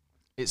reckon.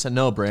 It's a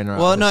no-brainer.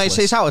 Well, no,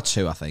 it's out of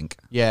 2, I think.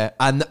 Yeah,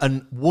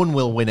 and one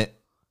will win it.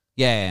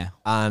 Yeah.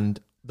 And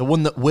the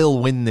one that will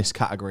win this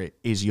category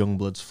is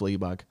Youngblood's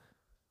Fleabag.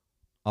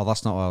 Oh,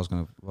 that's not what I was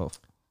going to vote for.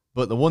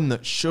 But the one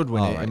that should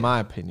win it, in my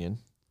opinion,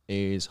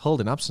 is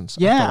Holding Absence.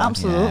 Yeah,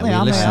 absolutely.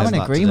 Yeah, I'm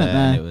in agreement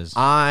there.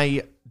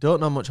 I don't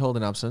know much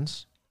Holding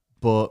Absence,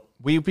 but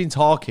we've been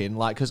talking,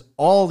 like, because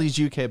all these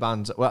UK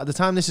bands, well, at the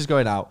time this is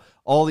going out,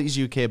 all these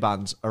UK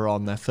bands are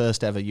on their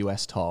first ever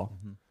US tour.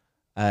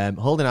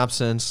 Holding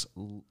Absence,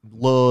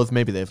 Loathe,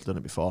 maybe they've done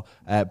it before,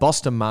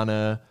 Boston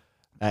Manor,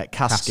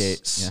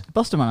 Caskets. Yeah.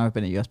 Boston Manor have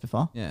been at US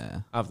before.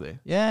 Yeah. Have they?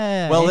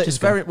 Yeah. Well, ages it's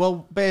ago. very,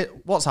 well,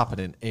 what's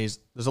happening is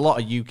there's a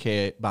lot of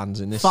UK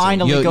bands in this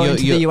Finally scene. going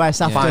to the US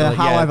after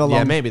however long.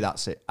 Yeah, maybe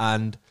that's it.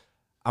 And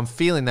I'm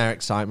feeling their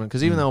excitement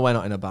because even though we're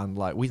not in a band,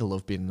 like, we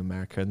love being in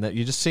America, and that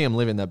you just see them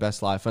living their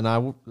best life. And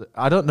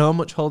I don't know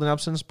much Holding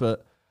Absence,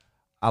 but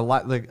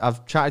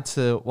I've chatted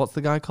to, what's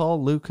the guy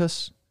called?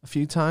 Lucas a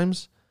few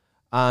times.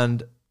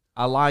 And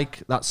I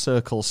like that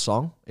Circles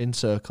song, In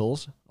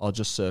Circles, or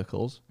just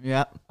Circles.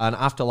 Yeah. And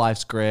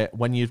Afterlife's great.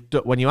 When you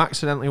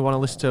accidentally want to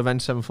listen to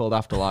Avenged Sevenfold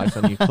Afterlife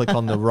and you click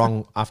on the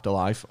wrong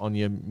Afterlife on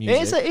your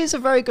music. It is a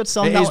very good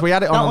song. It is. We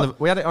had it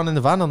on in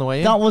the van on the way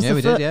in. That was Yeah,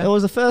 we did, yeah. It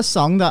was the first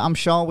song that I'm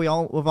sure we've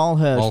all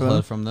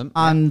heard from them.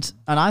 And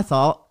I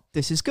thought,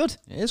 this is good.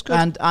 It is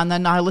good. And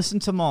then I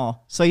listened to more.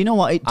 So you know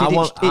what?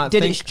 It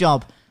did its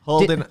job.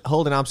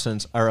 Holding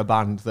Absence are a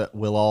band that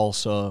will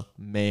also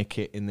make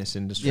it in this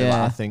industry. Yeah.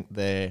 Like, I think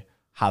they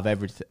have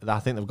everything. I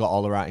think they've got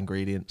all the right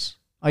ingredients.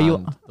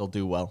 They'll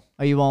do well.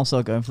 Are you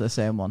also going for the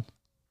same one?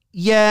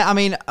 Yeah, I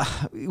mean,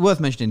 worth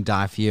mentioning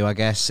Die For You. I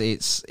guess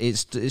it's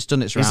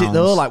done its rounds. Is it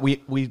though? Like we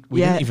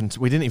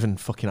didn't even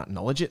fucking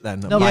acknowledge it then.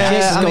 No,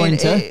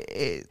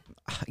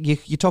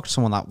 you talk to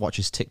someone that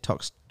watches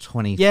TikToks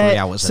 23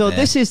 hours a day. So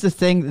this is the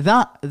thing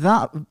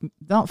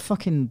that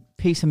fucking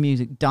piece of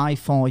music, Die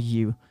For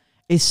You,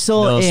 is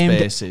so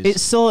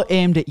It's so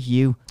aimed at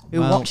you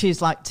who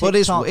watches like TikTok.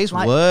 But it's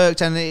like,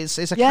 worked, and it's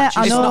a catchy.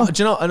 I know.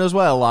 Do you know? And as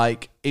well,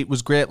 like it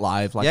was great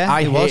live. Like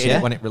I hated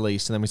it when it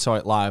released, and then we saw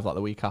it live like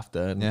the week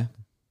after, and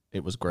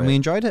it was great. And we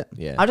enjoyed it.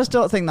 Yeah, I just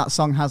don't think that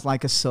song has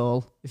like a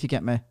soul. If you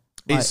get me,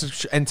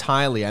 it's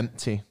entirely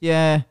empty.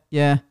 Yeah.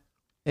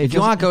 If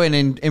you are going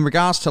in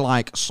regards to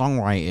like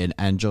songwriting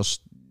and just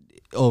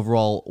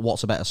overall,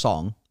 what's a better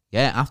song?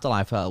 Yeah,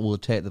 Afterlife will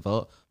take the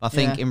vote. But I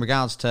think in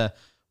regards to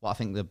what I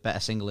think the better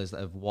single is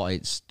of what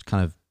it's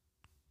kind of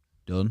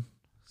done,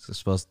 I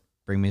suppose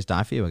Bring Me Is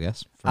Die For You, I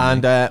guess.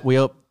 And we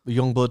hope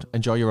Youngblood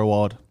enjoy your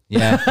award.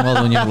 Yeah, well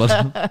done,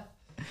 Youngblood.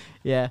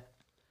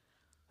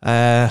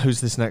 Yeah. Who's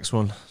this next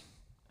one?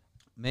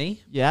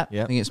 Me? Yeah.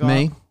 I think it's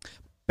me.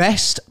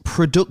 Best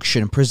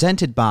production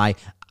presented by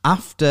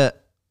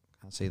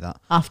See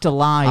that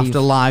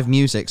Afterlive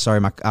Music.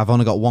 Sorry, I've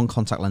only got one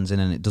contact lens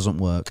in and it doesn't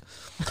work.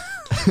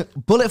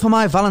 Bullet for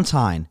My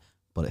Valentine.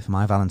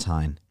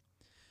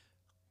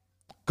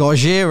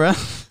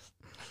 Gojira.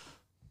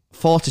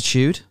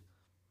 Fortitude.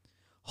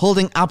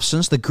 Holding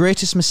Absence, The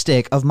Greatest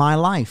Mistake of My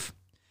Life.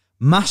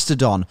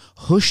 Mastodon,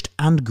 Hushed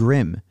and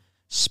Grim.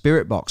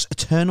 Spirit Box,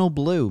 Eternal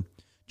Blue.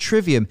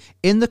 Trivium,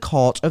 In the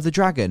Court of the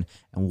Dragon.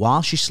 And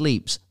While She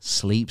Sleeps,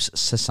 Sleeps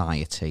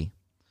Society.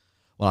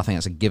 Well, I think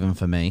that's a given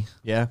for me.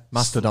 Yeah,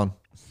 Mastodon.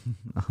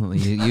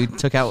 you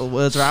took out the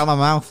words right out of my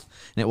mouth,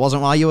 and it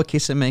wasn't while you were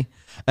kissing me.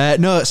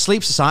 No,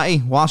 Sleep Society,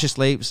 While She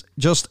Sleeps,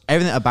 just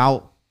everything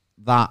about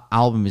that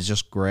album is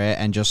just great,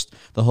 and just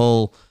the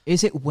whole...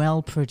 Is it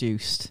well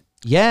produced?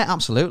 Yeah,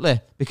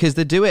 absolutely, because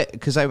they do it,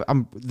 because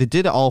they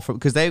did it all from...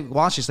 Because they,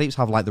 While She Sleeps,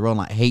 have like their own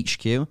like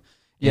HQ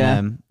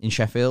in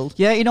Sheffield.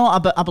 Yeah, you know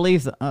what, I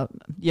believe that, I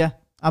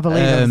believe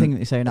everything that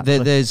you're saying, actually.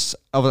 There's...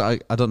 I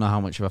don't know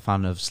how much of a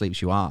fan of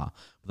Sleeps you are,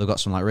 but they've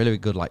got some like really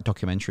good like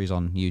documentaries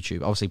on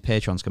YouTube. Obviously,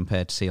 Patreon's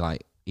compared to see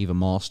like even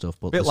more stuff.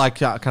 But a bit like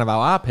kind of how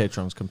our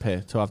patrons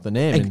compare to have the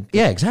name.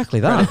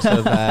 Exactly that.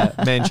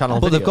 Of main channel.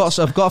 But videos.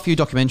 I've got a few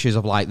documentaries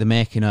of like the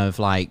making of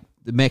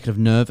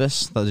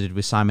Nervous that they did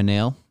with Simon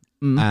Neil.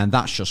 And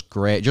that's just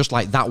great. Just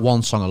like that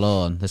one song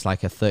alone, there's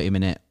like a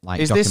 30-minute like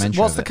documentary.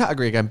 What's the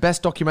category again?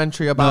 Best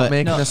documentary about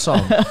making a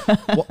song.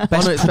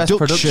 Best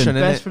production.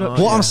 Best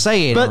production. What I'm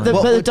saying, but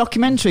the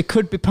documentary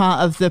could be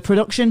part of the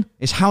production.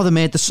 Is how they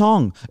made the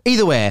song.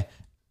 Either way,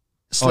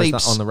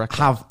 Sleeps on the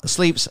record?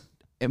 Sleeps,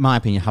 in my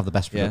opinion, have the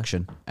best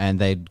production, and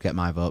they'd get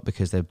my vote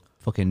because they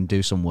fucking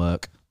do some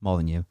work more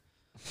than you.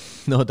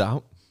 No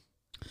doubt.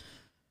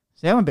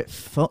 See, I'm a bit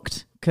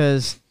fucked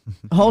because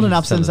Holding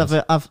Absence,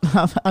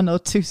 I know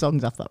 2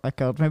 songs off that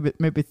record,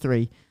 maybe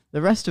 3.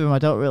 The rest of them I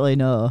don't really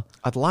know.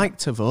 I'd like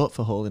to vote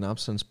for Holding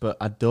Absence, but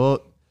I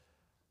don't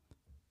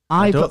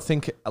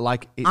think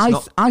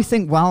I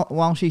think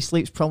While She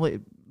Sleeps probably,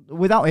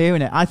 without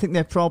hearing it, I think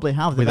they probably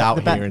have the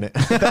better production.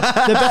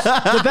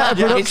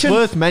 It's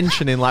worth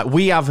mentioning, like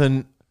we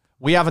haven't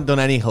done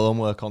any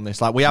homework on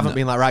this. Like we haven't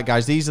been like, right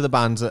guys, these are the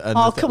bands.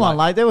 Come on,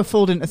 like they were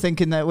fooled into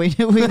thinking that we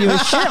knew a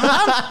shit,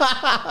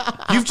 man.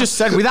 You've just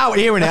said without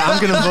hearing it, I'm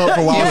going to vote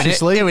for While She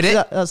Sleeps.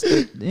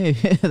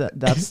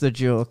 That's the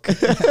joke.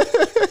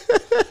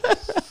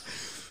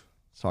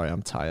 Sorry,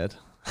 I'm tired.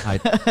 Hi,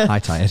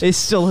 tired. He's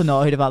still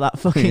annoyed about that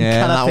fucking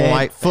that paint.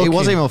 white. It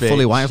wasn't even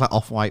fully white. It was like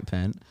off-white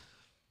paint.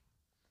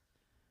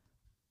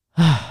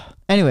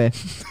 Anyway,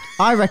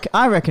 I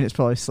reckon it's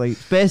probably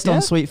Sleeps based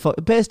on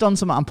based on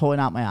something I'm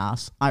pulling out my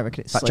ass. I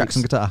reckon it's That Sleeps.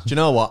 Jackson guitar. Do you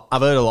know what?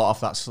 I've heard a lot of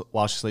that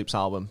While She Sleeps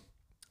album.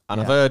 And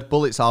I've heard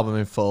Bullet's album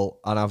in full,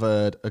 and I've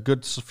heard a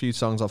good few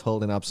songs off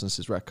Holding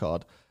Absence's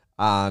record.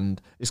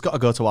 And it's got to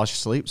go to While She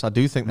Sleeps. I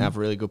do think they have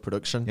really good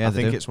production. Yeah, I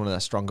think it's one of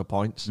their stronger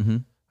points.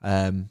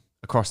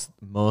 Across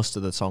most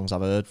of the songs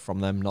I've heard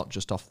from them, not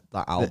just off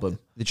that album.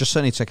 They just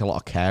certainly take a lot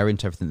of care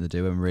into everything they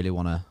do and really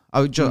want to...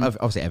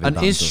 obviously, every and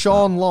band is does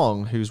Sean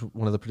Long, who's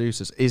one of the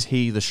producers, is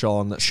he the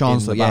Sean that's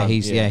Sean's in the band?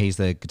 he's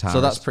the guitarist.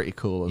 So that's pretty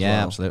cool as well.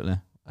 Yeah, absolutely.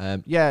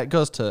 It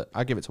goes to...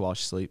 I give it to While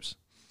She Sleeps.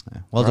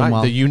 Yeah. Well done,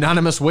 Well. The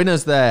unanimous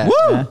winners there. Woo!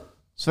 Yeah.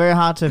 It's very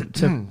hard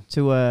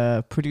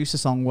to produce a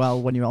song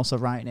well when you're also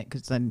writing it,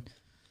 because then...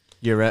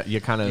 You're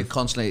kind of... You're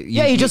constantly...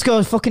 you just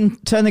go fucking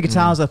turn the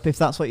guitars up if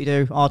that's what you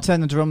do, or turn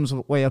the drums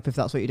way up if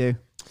that's what you do.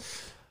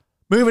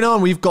 Moving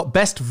on, we've got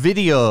Best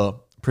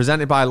Video,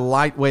 presented by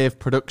Lightwave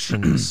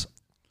Productions.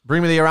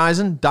 Bring Me the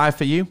Horizon, Die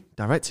For You,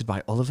 directed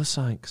by Oliver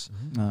Sykes.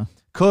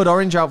 Code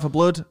Orange, Out for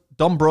Blood.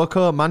 Don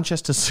Broco,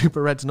 Manchester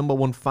Super Reds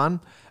 #1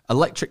 fan.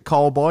 Electric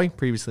Callboy,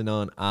 previously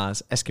known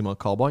as Eskimo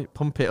Callboy,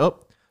 Pump It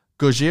Up.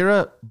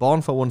 Gojira,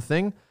 Born for One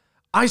Thing.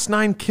 Ice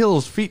Nine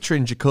Kills,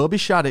 featuring Jacoby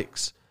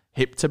Shaddix,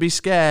 Hip to Be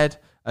Scared,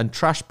 and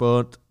Trash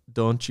Boat,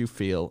 Don't You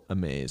Feel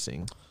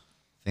Amazing.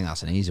 think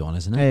that's an easy one,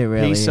 isn't it? It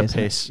really Piece of is.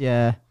 piss.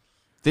 Yeah.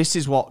 This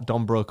is what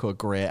Don Broco are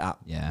great at.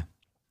 Yeah.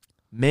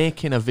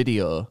 Making a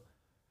video,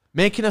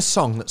 making a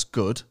song that's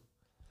good,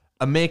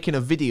 and making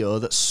a video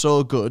that's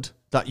so good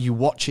that you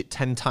watch it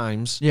 10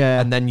 times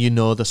and then you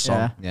know the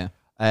song. Yeah.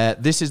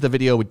 This is the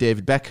video with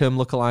David Beckham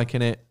lookalike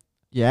in it.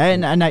 Yeah,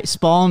 and it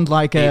spawned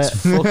like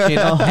It's fucking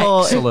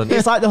excellent.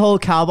 It's like the whole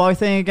cowboy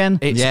thing again.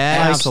 It's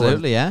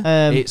absolutely,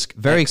 yeah. It's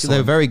Very, excellent.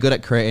 they're very good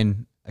at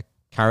creating a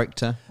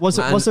character. Was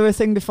there a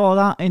thing before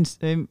that?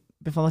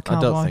 Before the cowboy?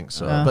 I don't think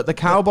so. But the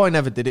cowboy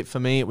never did it for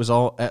me. It was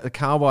all the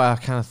cowboy. I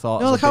kind of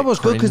thought. No, the cowboy was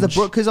good cringe.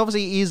 because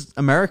obviously he's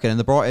American and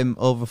they brought him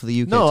over for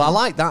the UK. No, team. I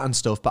like that and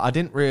stuff, but I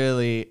didn't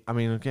really. I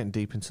mean, I'm getting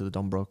deep into the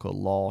Don Broco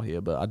lore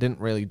here, but I didn't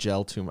really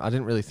gel too much. I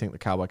didn't really think the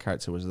cowboy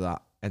character was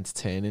that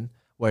entertaining.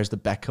 Whereas the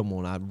Beckham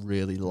one, I'd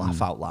really laugh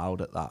out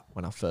loud at that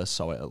when I first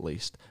saw it, at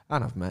least.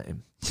 And I've met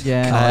him.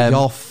 Yeah.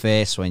 Your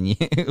face when you.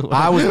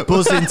 I was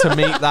buzzing to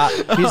meet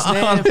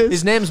that.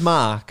 His name's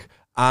Mark,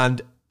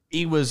 and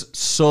he was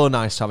so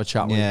nice to have a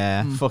chat with.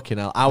 Yeah. Fucking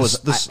hell. I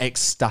was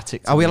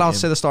ecstatic. Are we allowed meet to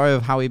say the story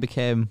of how he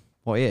became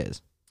what he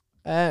is?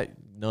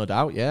 No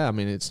doubt, yeah. I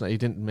mean, it's not, he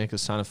didn't make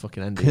us sign a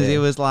fucking NDA. Because he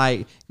was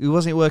like, he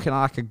wasn't working at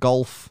like a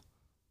golf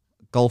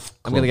club.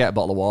 I'm going to get a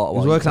bottle of water. He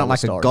was working at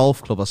like a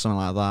golf club or something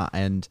like that,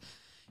 and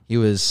he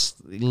was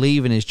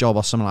leaving his job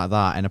or something like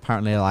that, and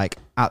apparently like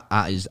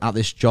at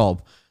this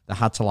job they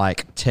had to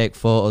like take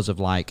photos of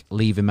like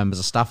leaving members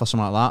of staff or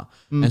something like that,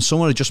 and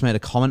someone had just made a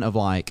comment of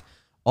like,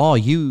 oh,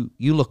 you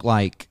look a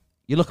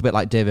bit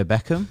like David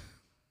Beckham,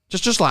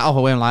 just like off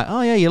away, and like,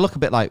 oh yeah, you look a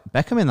bit like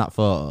Beckham in that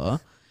photo,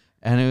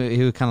 and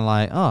he was kind of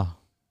like, oh,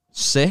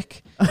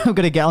 sick. I'm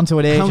gonna get onto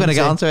it. I'm gonna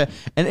get onto it.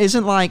 And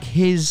isn't like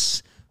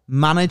his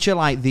manager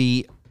like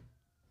the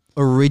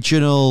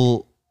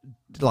original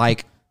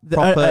like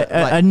proper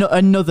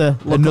another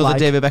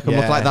David Beckham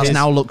lookalike that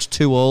now looks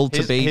too old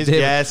to be.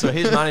 So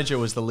his manager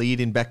was the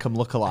leading Beckham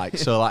lookalike.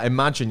 So like,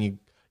 imagine you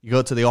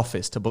go to the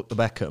office to book the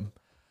Beckham,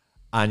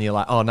 and you're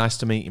like, "Oh, nice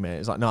to meet you, mate."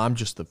 It's like, "No, I'm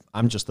just the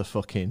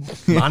fucking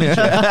manager."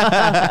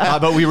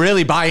 But we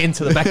really buy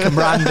into the Beckham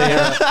brand here.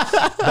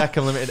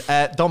 Beckham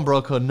Limited, Don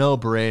Broco, no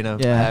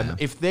brainer. Yeah.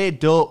 If they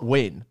don't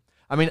win,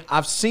 I mean,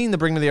 I've seen the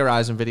Bring Me the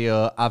Horizon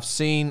video. I've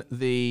seen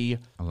the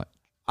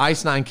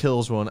Ice Nine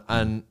Kills one,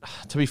 and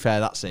to be fair,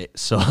 that's it.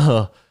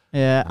 So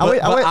yeah,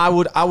 I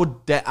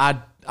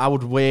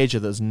would wager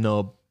there's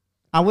no.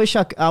 I wish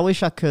I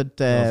could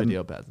No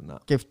video better than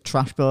that. give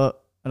Trash Boat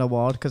an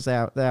award because they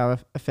are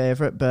a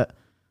favourite, but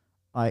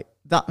like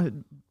that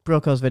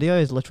Broco's video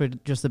is literally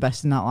just the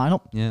best in that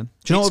lineup. Yeah.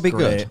 Do you know what would be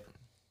great. good?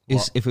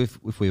 Is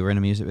if we were in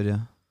a music video.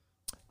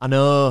 I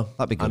know.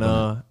 That'd be good. I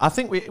know. I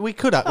think we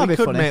could That'd be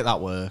funny. make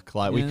that work.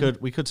 Like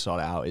we could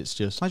sort it out. It's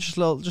just Like just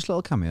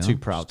little cameo. too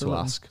proud to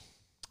ask.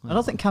 I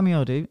don't think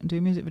Cameo do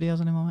music videos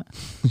anymore,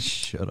 mate.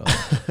 Shut up.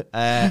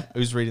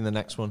 Who's reading the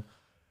next one?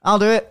 I'll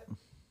do it.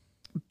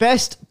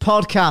 Best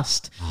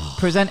podcast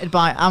presented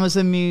by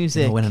Amazon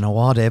Music. You'll win an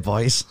award here,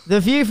 boys. The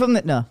View from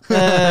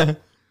the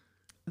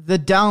The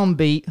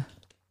Downbeat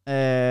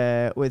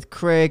with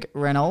Craig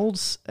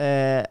Reynolds.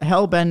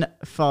 Hellbent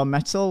for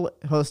Metal,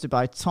 hosted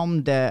by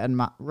Tom Dare and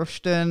Matt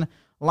Rushton.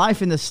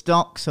 Life in the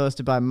Stocks,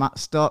 hosted by Matt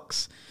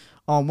Stocks.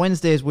 On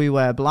Wednesdays, We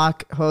Wear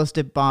Black,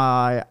 hosted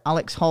by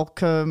Alex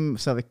Holcomb,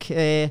 Sylvia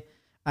Kay,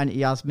 and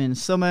Yasmin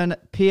Summon.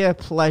 Peer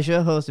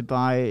Pleasure, hosted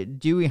by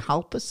Dewey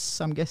Halpus,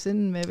 I'm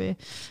guessing, maybe.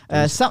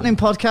 Sapling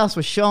Podcast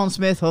with Sean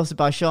Smith, hosted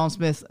by Sean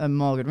Smith and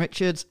Morgan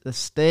Richards. The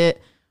State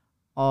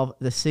of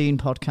the Scene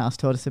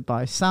Podcast, hosted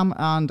by Sam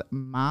and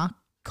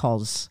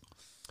Marcos.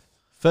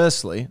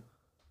 Firstly,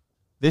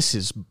 this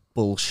is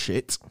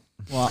bullshit.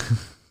 What?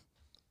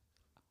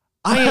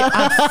 I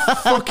had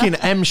fucking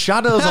M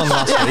Shadows on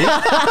last week.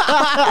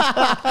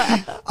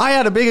 I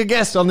had a bigger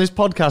guest on this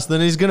podcast than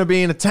he's going to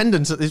be in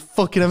attendance at this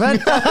fucking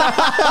event.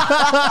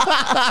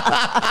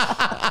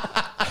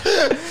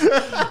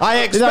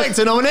 I expect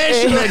a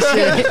nomination next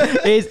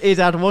year. He's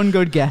had one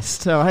good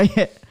guest, all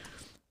right?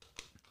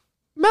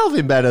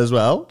 Melvin Bed as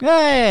well.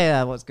 Yeah,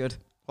 that was good.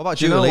 What about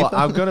Do you know Julie? what?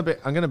 I'm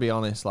gonna be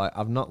honest. Like,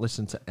 I've not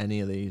listened to any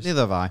of these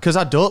Neither have I. because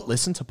I don't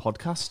listen to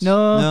podcasts.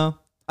 No.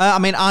 I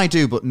mean, I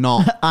do, but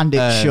not. And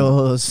it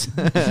shows.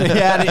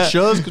 Yeah, and it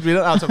shows because we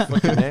don't have to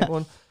fucking make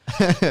one.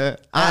 I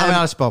mean,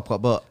 I spoke,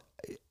 but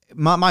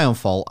my own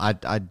fault.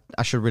 I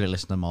should really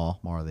listen to more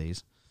of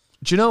these.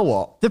 Do you know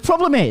what? The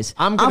problem is,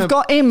 I've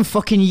got him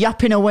fucking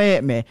yapping away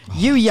at me.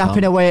 You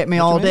yapping away at me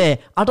all day.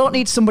 I don't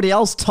need somebody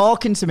else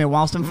talking to me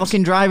whilst I'm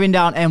fucking driving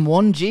down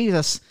M1.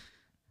 Jesus.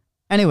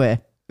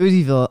 Anyway, who's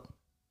your vote?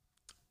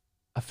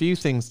 A few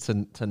things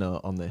to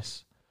note on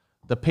this.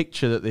 The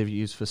picture that they've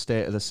used for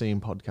State of the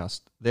Scene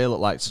podcast, they look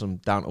like some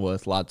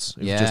down-to-earth lads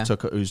who's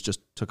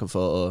just took a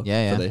photo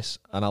for this,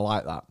 and I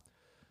like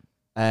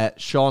that.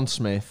 Sean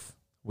Smith,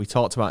 we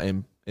talked about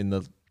him in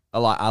the.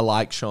 I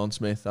like Sean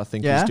Smith. I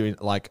think he's doing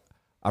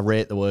I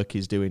rate the work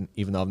he's doing,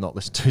 even though I've not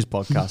listened to his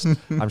podcast.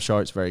 I'm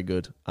sure it's very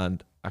good,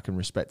 and I can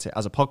respect it.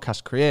 As a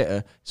podcast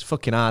creator, it's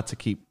fucking hard to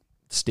keep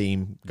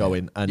steam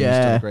going, and he's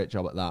done a great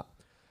job at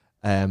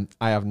that.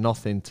 I have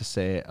nothing to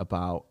say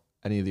about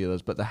any of the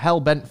others, but the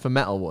Hellbent for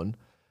Metal one,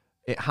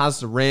 it has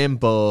the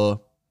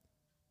rainbow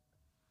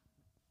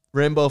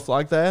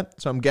flag there.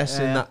 So I'm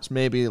guessing that's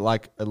maybe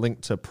like a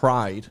link to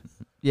Pride.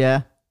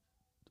 Yeah.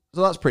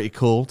 So that's pretty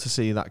cool to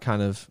see that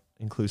kind of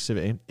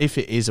inclusivity. If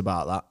it is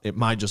about that, it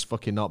might just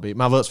fucking not be.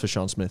 My vote's for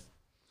Sean Smith.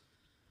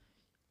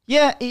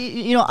 Yeah,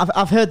 you know,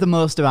 I've heard the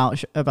most about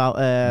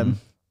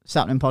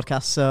Sapling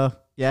podcasts, so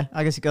yeah,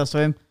 I guess it goes to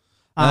him.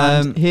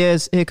 And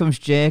here comes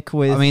Jake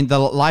with. I mean, the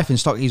life in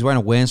stock. He's wearing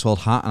a Wayne's World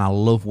hat, and I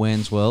love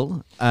Wayne's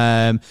World.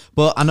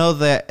 But I know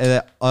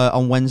that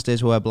on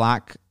Wednesdays we wear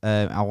black.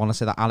 I want to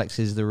say that Alex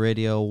is the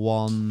Radio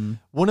One.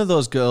 One of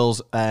those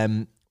girls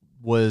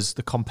was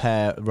the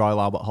compare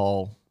Royal Albert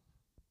Hall.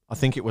 I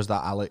think it was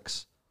that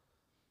Alex.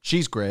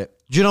 She's great.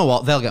 Do you know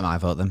what? They'll get my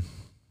vote then.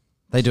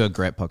 They do a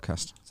great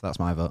podcast, so that's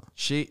my vote.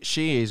 She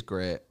is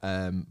great,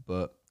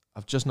 but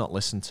I've just not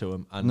listened to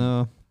them. And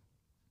No.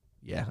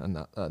 Yeah, and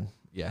that.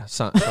 Yeah,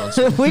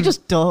 we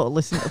just don't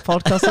listen to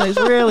podcasts, and it's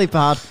really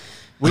bad.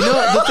 We know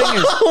the thing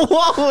is.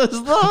 What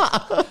was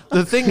that?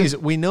 The thing is,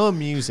 we know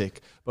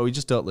music, but we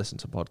just don't listen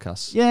to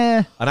podcasts.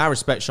 Yeah. And I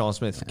respect Sean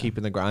Smith for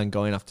keeping the grind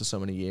going after so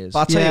many years. But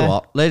I'll tell you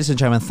what, ladies and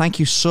gentlemen, thank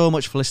you so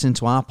much for listening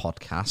to our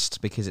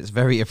podcast because it's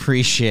very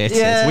appreciated.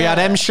 Yeah. We had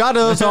M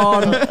Shadows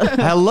on.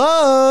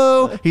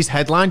 Hello. He's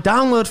headline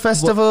Download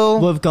Festival.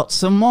 We've got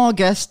some more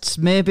guests,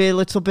 maybe a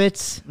little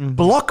bit.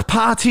 Block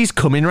parties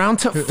coming round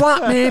to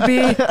flat, maybe,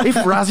 if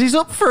Razzy's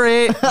up for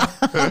it.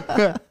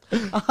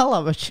 I'll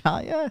have a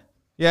chat, yeah.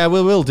 Yeah,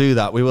 we'll do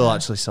that. We will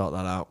actually sort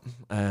that out.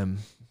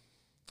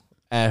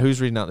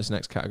 Who's reading out this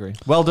next category?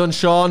 Well done,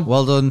 Sean.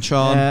 Well done,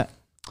 Sean.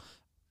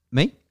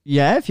 Me?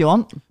 Yeah, if you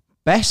want.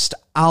 Best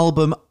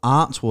album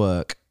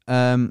artwork.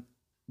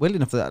 Weirdly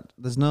enough, that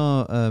there's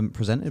no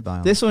presented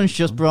by. This one's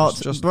just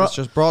brought. It's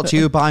just brought to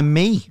you by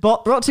me.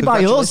 Brought to you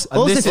by us.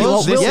 This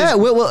Tell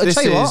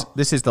you what.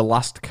 This is the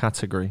last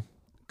category.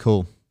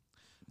 Cool.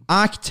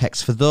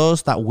 Architects for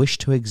those that wish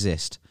to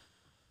exist.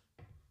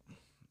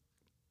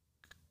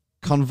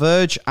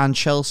 Converge and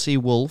Chelsea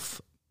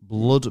Wolf,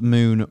 Blood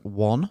Moon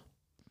 1.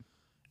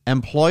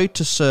 Employed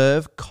to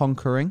Serve,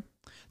 Conquering.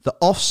 The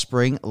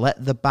Offspring,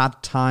 Let the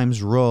Bad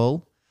Times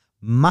Roll.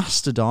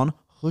 Mastodon,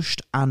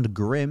 Hushed and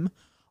Grim.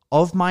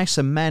 Of Mice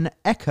and Men,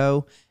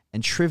 Echo.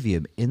 And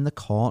Trivium, In the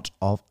Court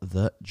of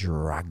the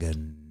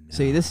Dragon.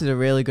 See, this is a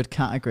really good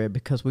category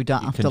because we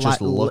don't have to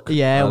just look we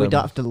don't them.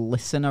 have to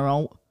listen her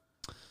out.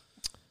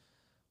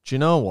 Do you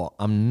know what?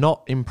 I'm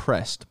not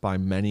impressed by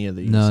many of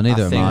these. No,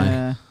 neither am I.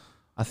 Yeah.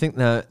 I think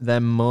they're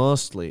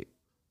mostly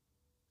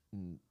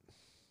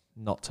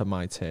not to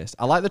my taste.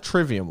 I like the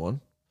Trivium one.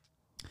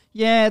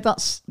 Yeah,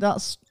 that's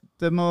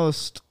the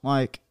most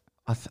like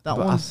I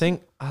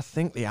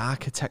think the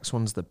Architects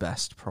one's the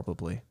best,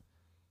 probably.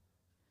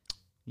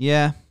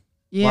 Yeah.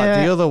 yeah.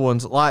 Like the other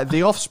ones, like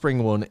the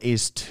Offspring one,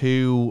 is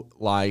too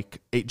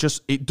like it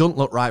doesn't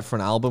look right for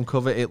an album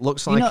cover. It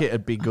looks like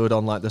it'd be good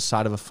on like the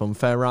side of a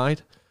funfair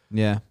ride.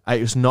 Yeah.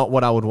 It's not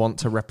what I would want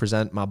to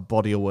represent my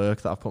body of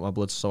work that I've put my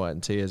blood, sweat,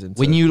 and tears into.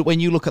 When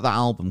you look at that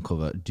album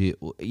cover, do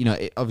you know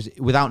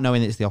obviously without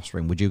knowing it's the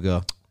Offspring, would you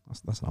go,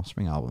 that's an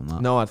Offspring album?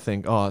 That. No, I'd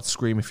think, I'd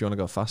scream if you want to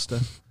go faster.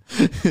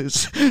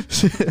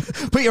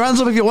 Put your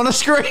hands up if you want to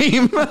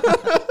scream.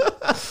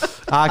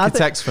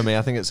 Architects for me,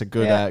 I think it's a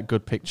good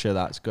good picture.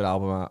 That's good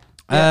album art.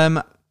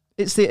 Yeah.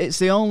 It's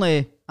the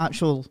only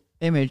actual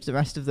image. The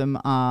rest of them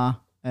are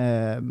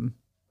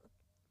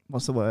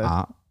what's the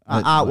word?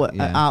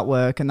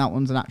 Artwork, and that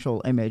one's an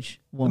actual image.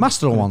 The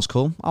Mastodon one's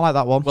cool. I like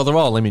that one. Well, they're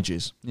all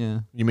images. Yeah.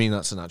 You mean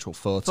that's an actual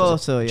photo? Yeah.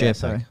 JPEG.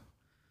 Sorry.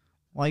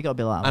 Why you gotta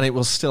be like that? And it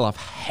will still have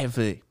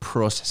heavy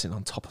processing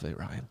on top of it,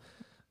 Ryan.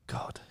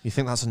 God, you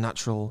think that's a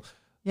natural?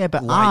 Yeah,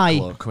 but light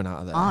glow coming out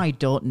of there? I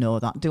don't know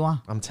that, do I?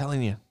 I'm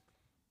telling you.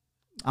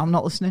 I'm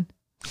not listening.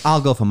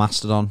 I'll go for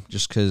Mastodon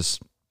just because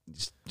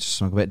it's just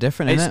something a bit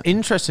different, It's isn't it?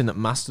 interesting that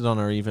Mastodon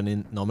are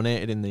even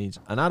nominated in these,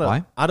 and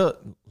I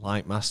don't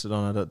like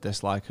Mastodon. I don't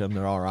dislike them.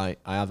 They're all right.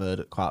 I have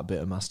heard quite a bit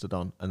of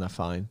Mastodon, and they're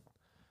fine.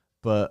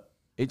 But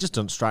it just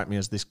doesn't strike me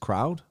as this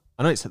crowd.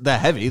 I know they're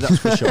heavy, that's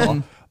for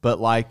sure.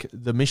 But like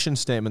the mission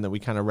statement that we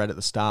kind of read at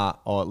the start,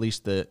 or at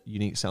least the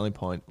unique selling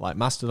point, like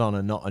Mastodon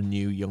are not a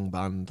new young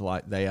band.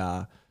 Like they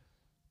are.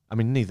 I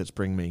mean, neither's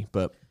Bring Me,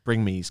 but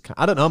Bring Me's.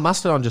 I don't know.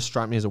 Mastodon just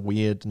strike me as a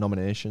weird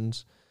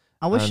nominations.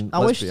 I wish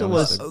there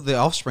was The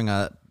Offspring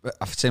are.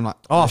 I seem like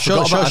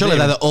surely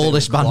they're the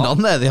oldest band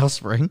on there. The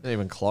Offspring. Didn't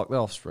even clock the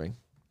Offspring.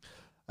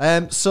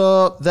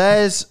 So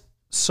there's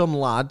some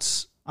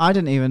lads. I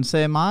didn't even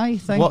say my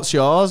thing. What's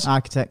yours?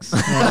 Architects.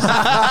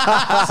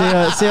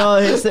 Yes.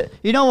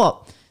 You know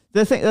what?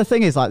 The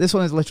thing is, like, this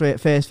one is literally at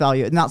face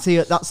value, and that's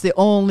the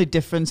only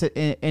difference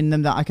in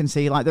them that I can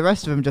see. Like the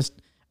rest of them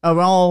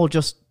are all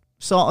just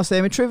sort of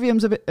same.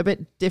 Trivium's a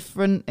bit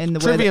different in the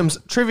way.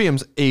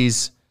 Trivium's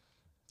is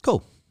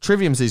Cool.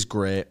 Trivium's is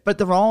great. But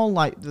they're all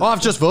like...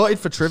 I've just voted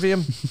for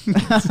Trivium.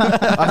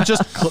 I've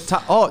just...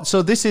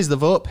 so this is the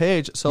vote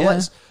page. So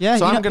let's... Yeah,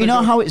 so you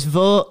know how it's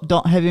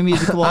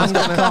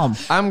vote.heavymusicawards.com?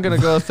 I'm going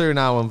to go through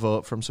now and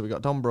vote from... So we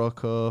got Don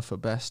Broco for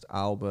Best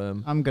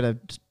Album. I'm going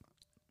to...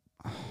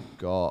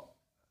 Got...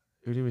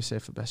 Who do we say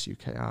for Best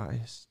UK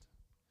Artist?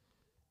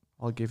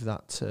 I'll give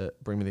that to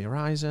Bring Me the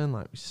Horizon,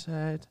 like we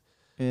said.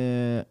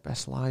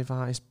 Best live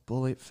artist,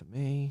 Bullet for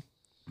me.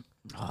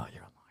 Oh,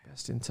 you're on.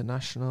 Best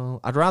international.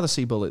 I'd rather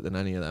see Bullet than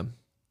any of them.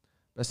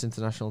 Best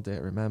international, Day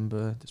to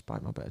Remember,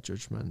 despite my better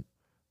judgment.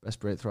 Best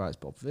breakthrough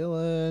artist, Bob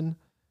Villain.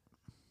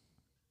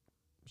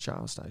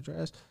 Charles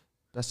Dress.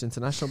 Best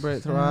international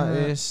breakthrough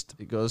artist.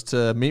 It goes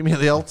to Meet Me at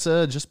the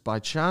Altar, Just by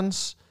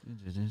Chance.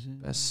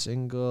 Best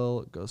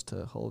single goes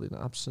to Holding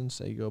Absence.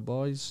 There you go,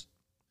 boys.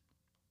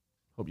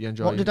 Hope you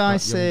enjoy. What did I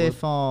say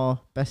for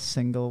best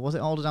single? Was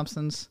it Holding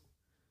Absence?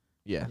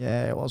 Yeah.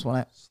 Yeah, it was,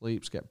 wasn't it?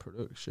 Sleeps Get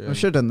Production. I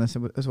should have done this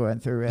as we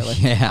went through, really.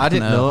 Yeah, I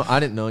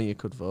didn't know you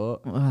could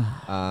vote.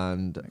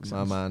 And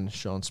my man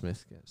Sean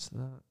Smith gets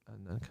that.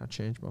 And then can I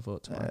change my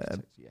vote to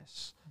Architect?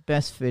 Yes.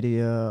 Best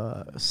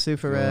video,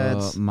 Super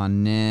Reds. My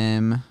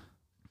name,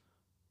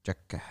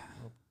 Jack.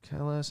 Rob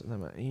Kellis, and then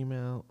my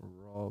email,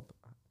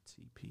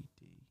 rob@tpd.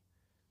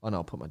 Oh no,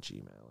 I'll put my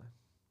Gmail in.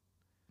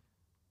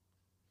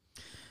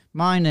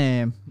 My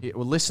name,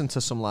 We'll listen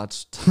to some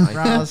lads type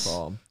Raz.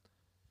 form.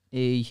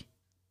 E.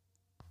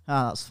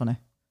 Ah, that's funny.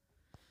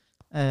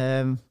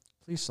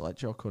 Please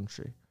select your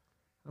country.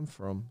 I'm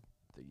from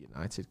the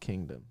United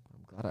Kingdom.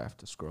 I'm glad I have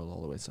to scroll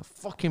all the way to the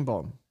fucking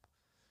bottom.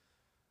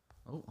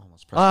 Oh,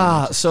 almost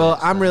pressed So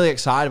I'm really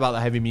excited about the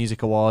Heavy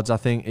Music Awards. I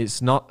think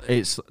it's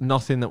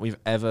nothing that we've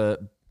ever.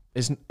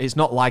 It's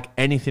not like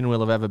anything we'll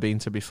have ever been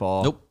to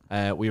before.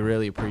 Nope. We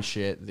really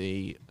appreciate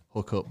the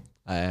hookup.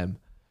 And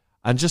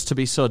just to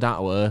be so down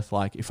to earth,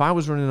 like if I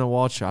was running an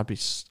award show,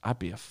 I'd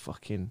be a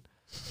fucking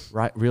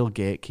real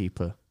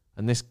gatekeeper.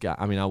 And this guy,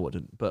 I mean, I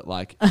wouldn't, but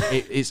like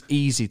it's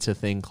easy to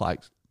think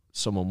like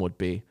someone would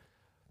be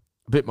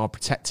a bit more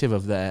protective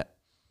of their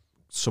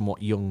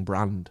somewhat young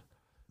brand.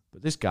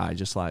 But this guy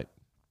just like,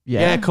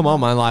 yeah come on,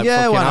 man, like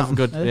fucking have a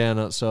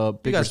good, so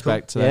big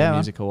respect to the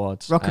Music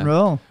Awards. Rock and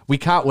roll. We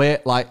can't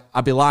wait. Like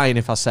I'd be lying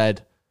if I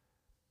said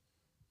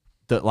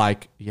that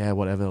like, yeah,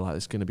 whatever, like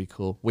it's gonna be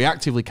cool. We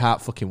actively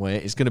can't fucking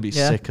wait. It's gonna be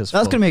sick as fuck.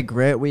 That's gonna be a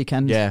great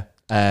weekend. Yeah.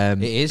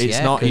 It is. It's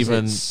not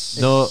even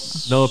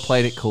no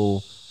playing it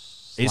cool.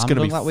 It's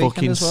gonna be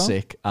fucking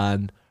sick,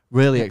 and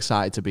really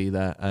excited to be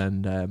there.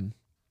 And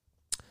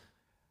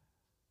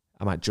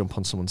I might jump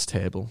on someone's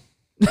table.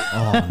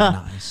 Oh,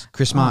 nice.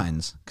 Chris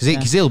Martin's.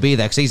 Because he'll be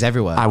there because he's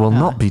everywhere. I will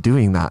not be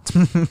doing that.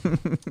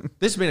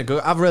 This has been a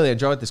good. I've really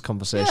enjoyed this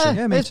conversation.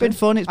 Yeah, it's been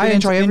fun. It's been I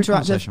enjoy every interactive.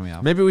 conversation we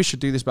have. Maybe we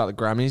should do this about the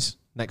Grammys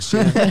next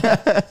year.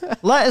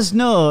 Let us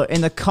know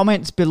in the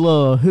comments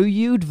below who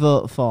you'd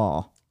vote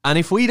for. And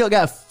if we don't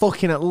get a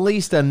fucking at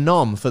least a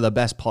nom for the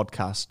best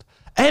podcast,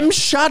 M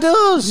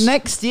Shadows.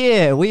 Next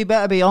year, we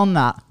better be on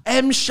that.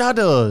 M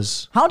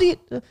Shadows. How do you...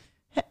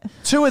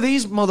 Two of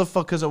these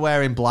motherfuckers are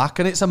wearing black,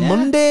 and it's a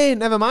Monday.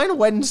 Never mind a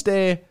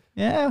Wednesday.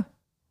 Yeah.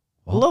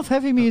 Love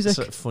heavy music.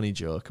 It's a funny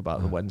joke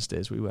about the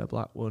Wednesdays we wear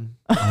black one.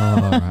 Oh,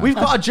 right. We've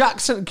got a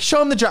Jackson. Show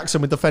them the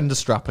Jackson with the fender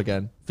strap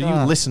again. For you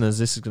listeners,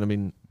 this is going to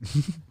be...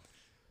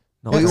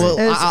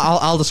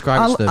 I'll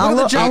describe it to them.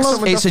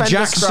 It's a fender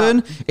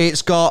Jackson.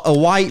 It's got a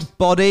white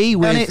body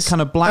with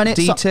kind of black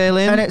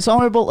detailing, and it's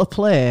horrible to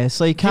play.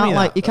 So you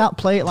can't you can't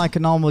play it like a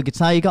normal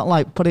guitar. You got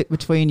like put it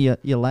between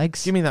your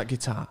legs. Give me that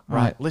guitar.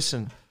 Right.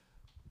 Listen.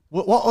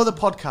 What other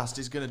podcast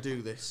is going to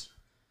do this?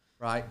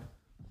 Right.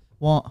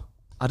 What?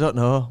 I don't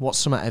know. What's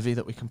some heavy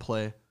that we can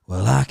play?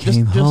 Well, I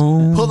came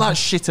home. Put that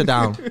shitter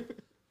down. Have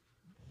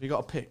you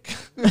got a pick?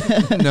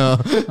 No.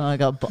 I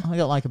got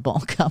like a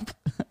bottle cap.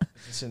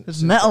 Listen,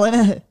 There's metal in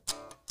it.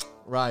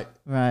 Right.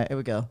 Right, here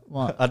we go.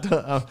 What? I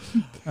don't know.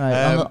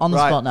 Right, on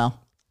the spot now.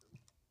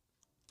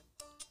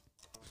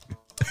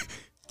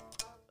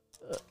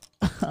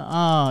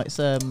 Oh, it's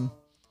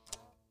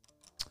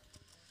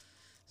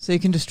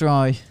Seek and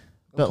Destroy.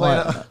 But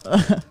like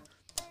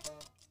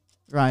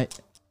right.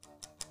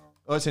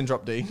 Oh, it's in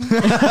drop D.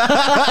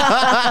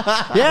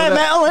 Yeah,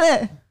 metal in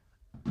it.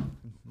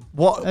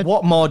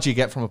 What more do you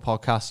get from a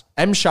podcast?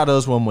 M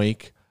Shadows one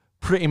week,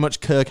 pretty much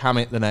Kirk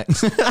Hammett the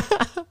next.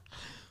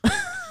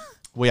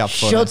 We have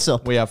fun. Shuts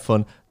up. We have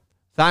fun.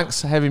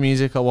 Thanks, Heavy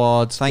Music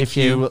Awards. Thank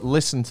you. If you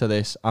listen to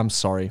this, I'm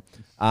sorry.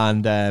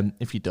 And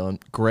if you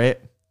don't, great.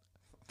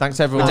 Thanks,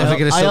 everyone. We're definitely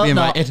going to still be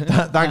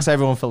invited. Thanks,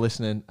 everyone, for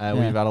listening.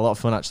 We've had a lot of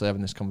fun actually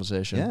having this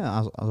conversation. Yeah,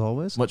 as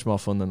always. Much more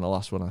fun than the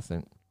last one, I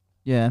think.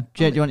 Yeah.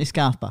 Jay, do you want your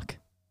scarf back?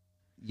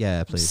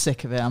 Yeah, I'm please.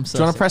 sick of it. I'm so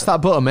Do you want to press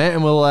that button, mate,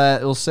 and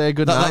we'll say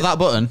good night? That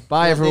button.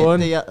 Bye,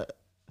 everyone. That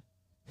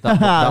one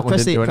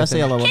press didn't do the anything.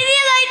 yellow one. Would you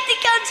like to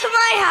come to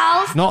my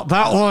house? Not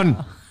that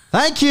one.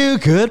 Thank you.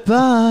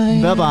 Goodbye.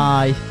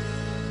 Bye-bye.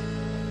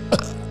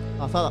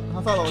 I thought that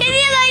was... Would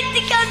you like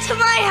to come to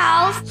my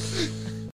house?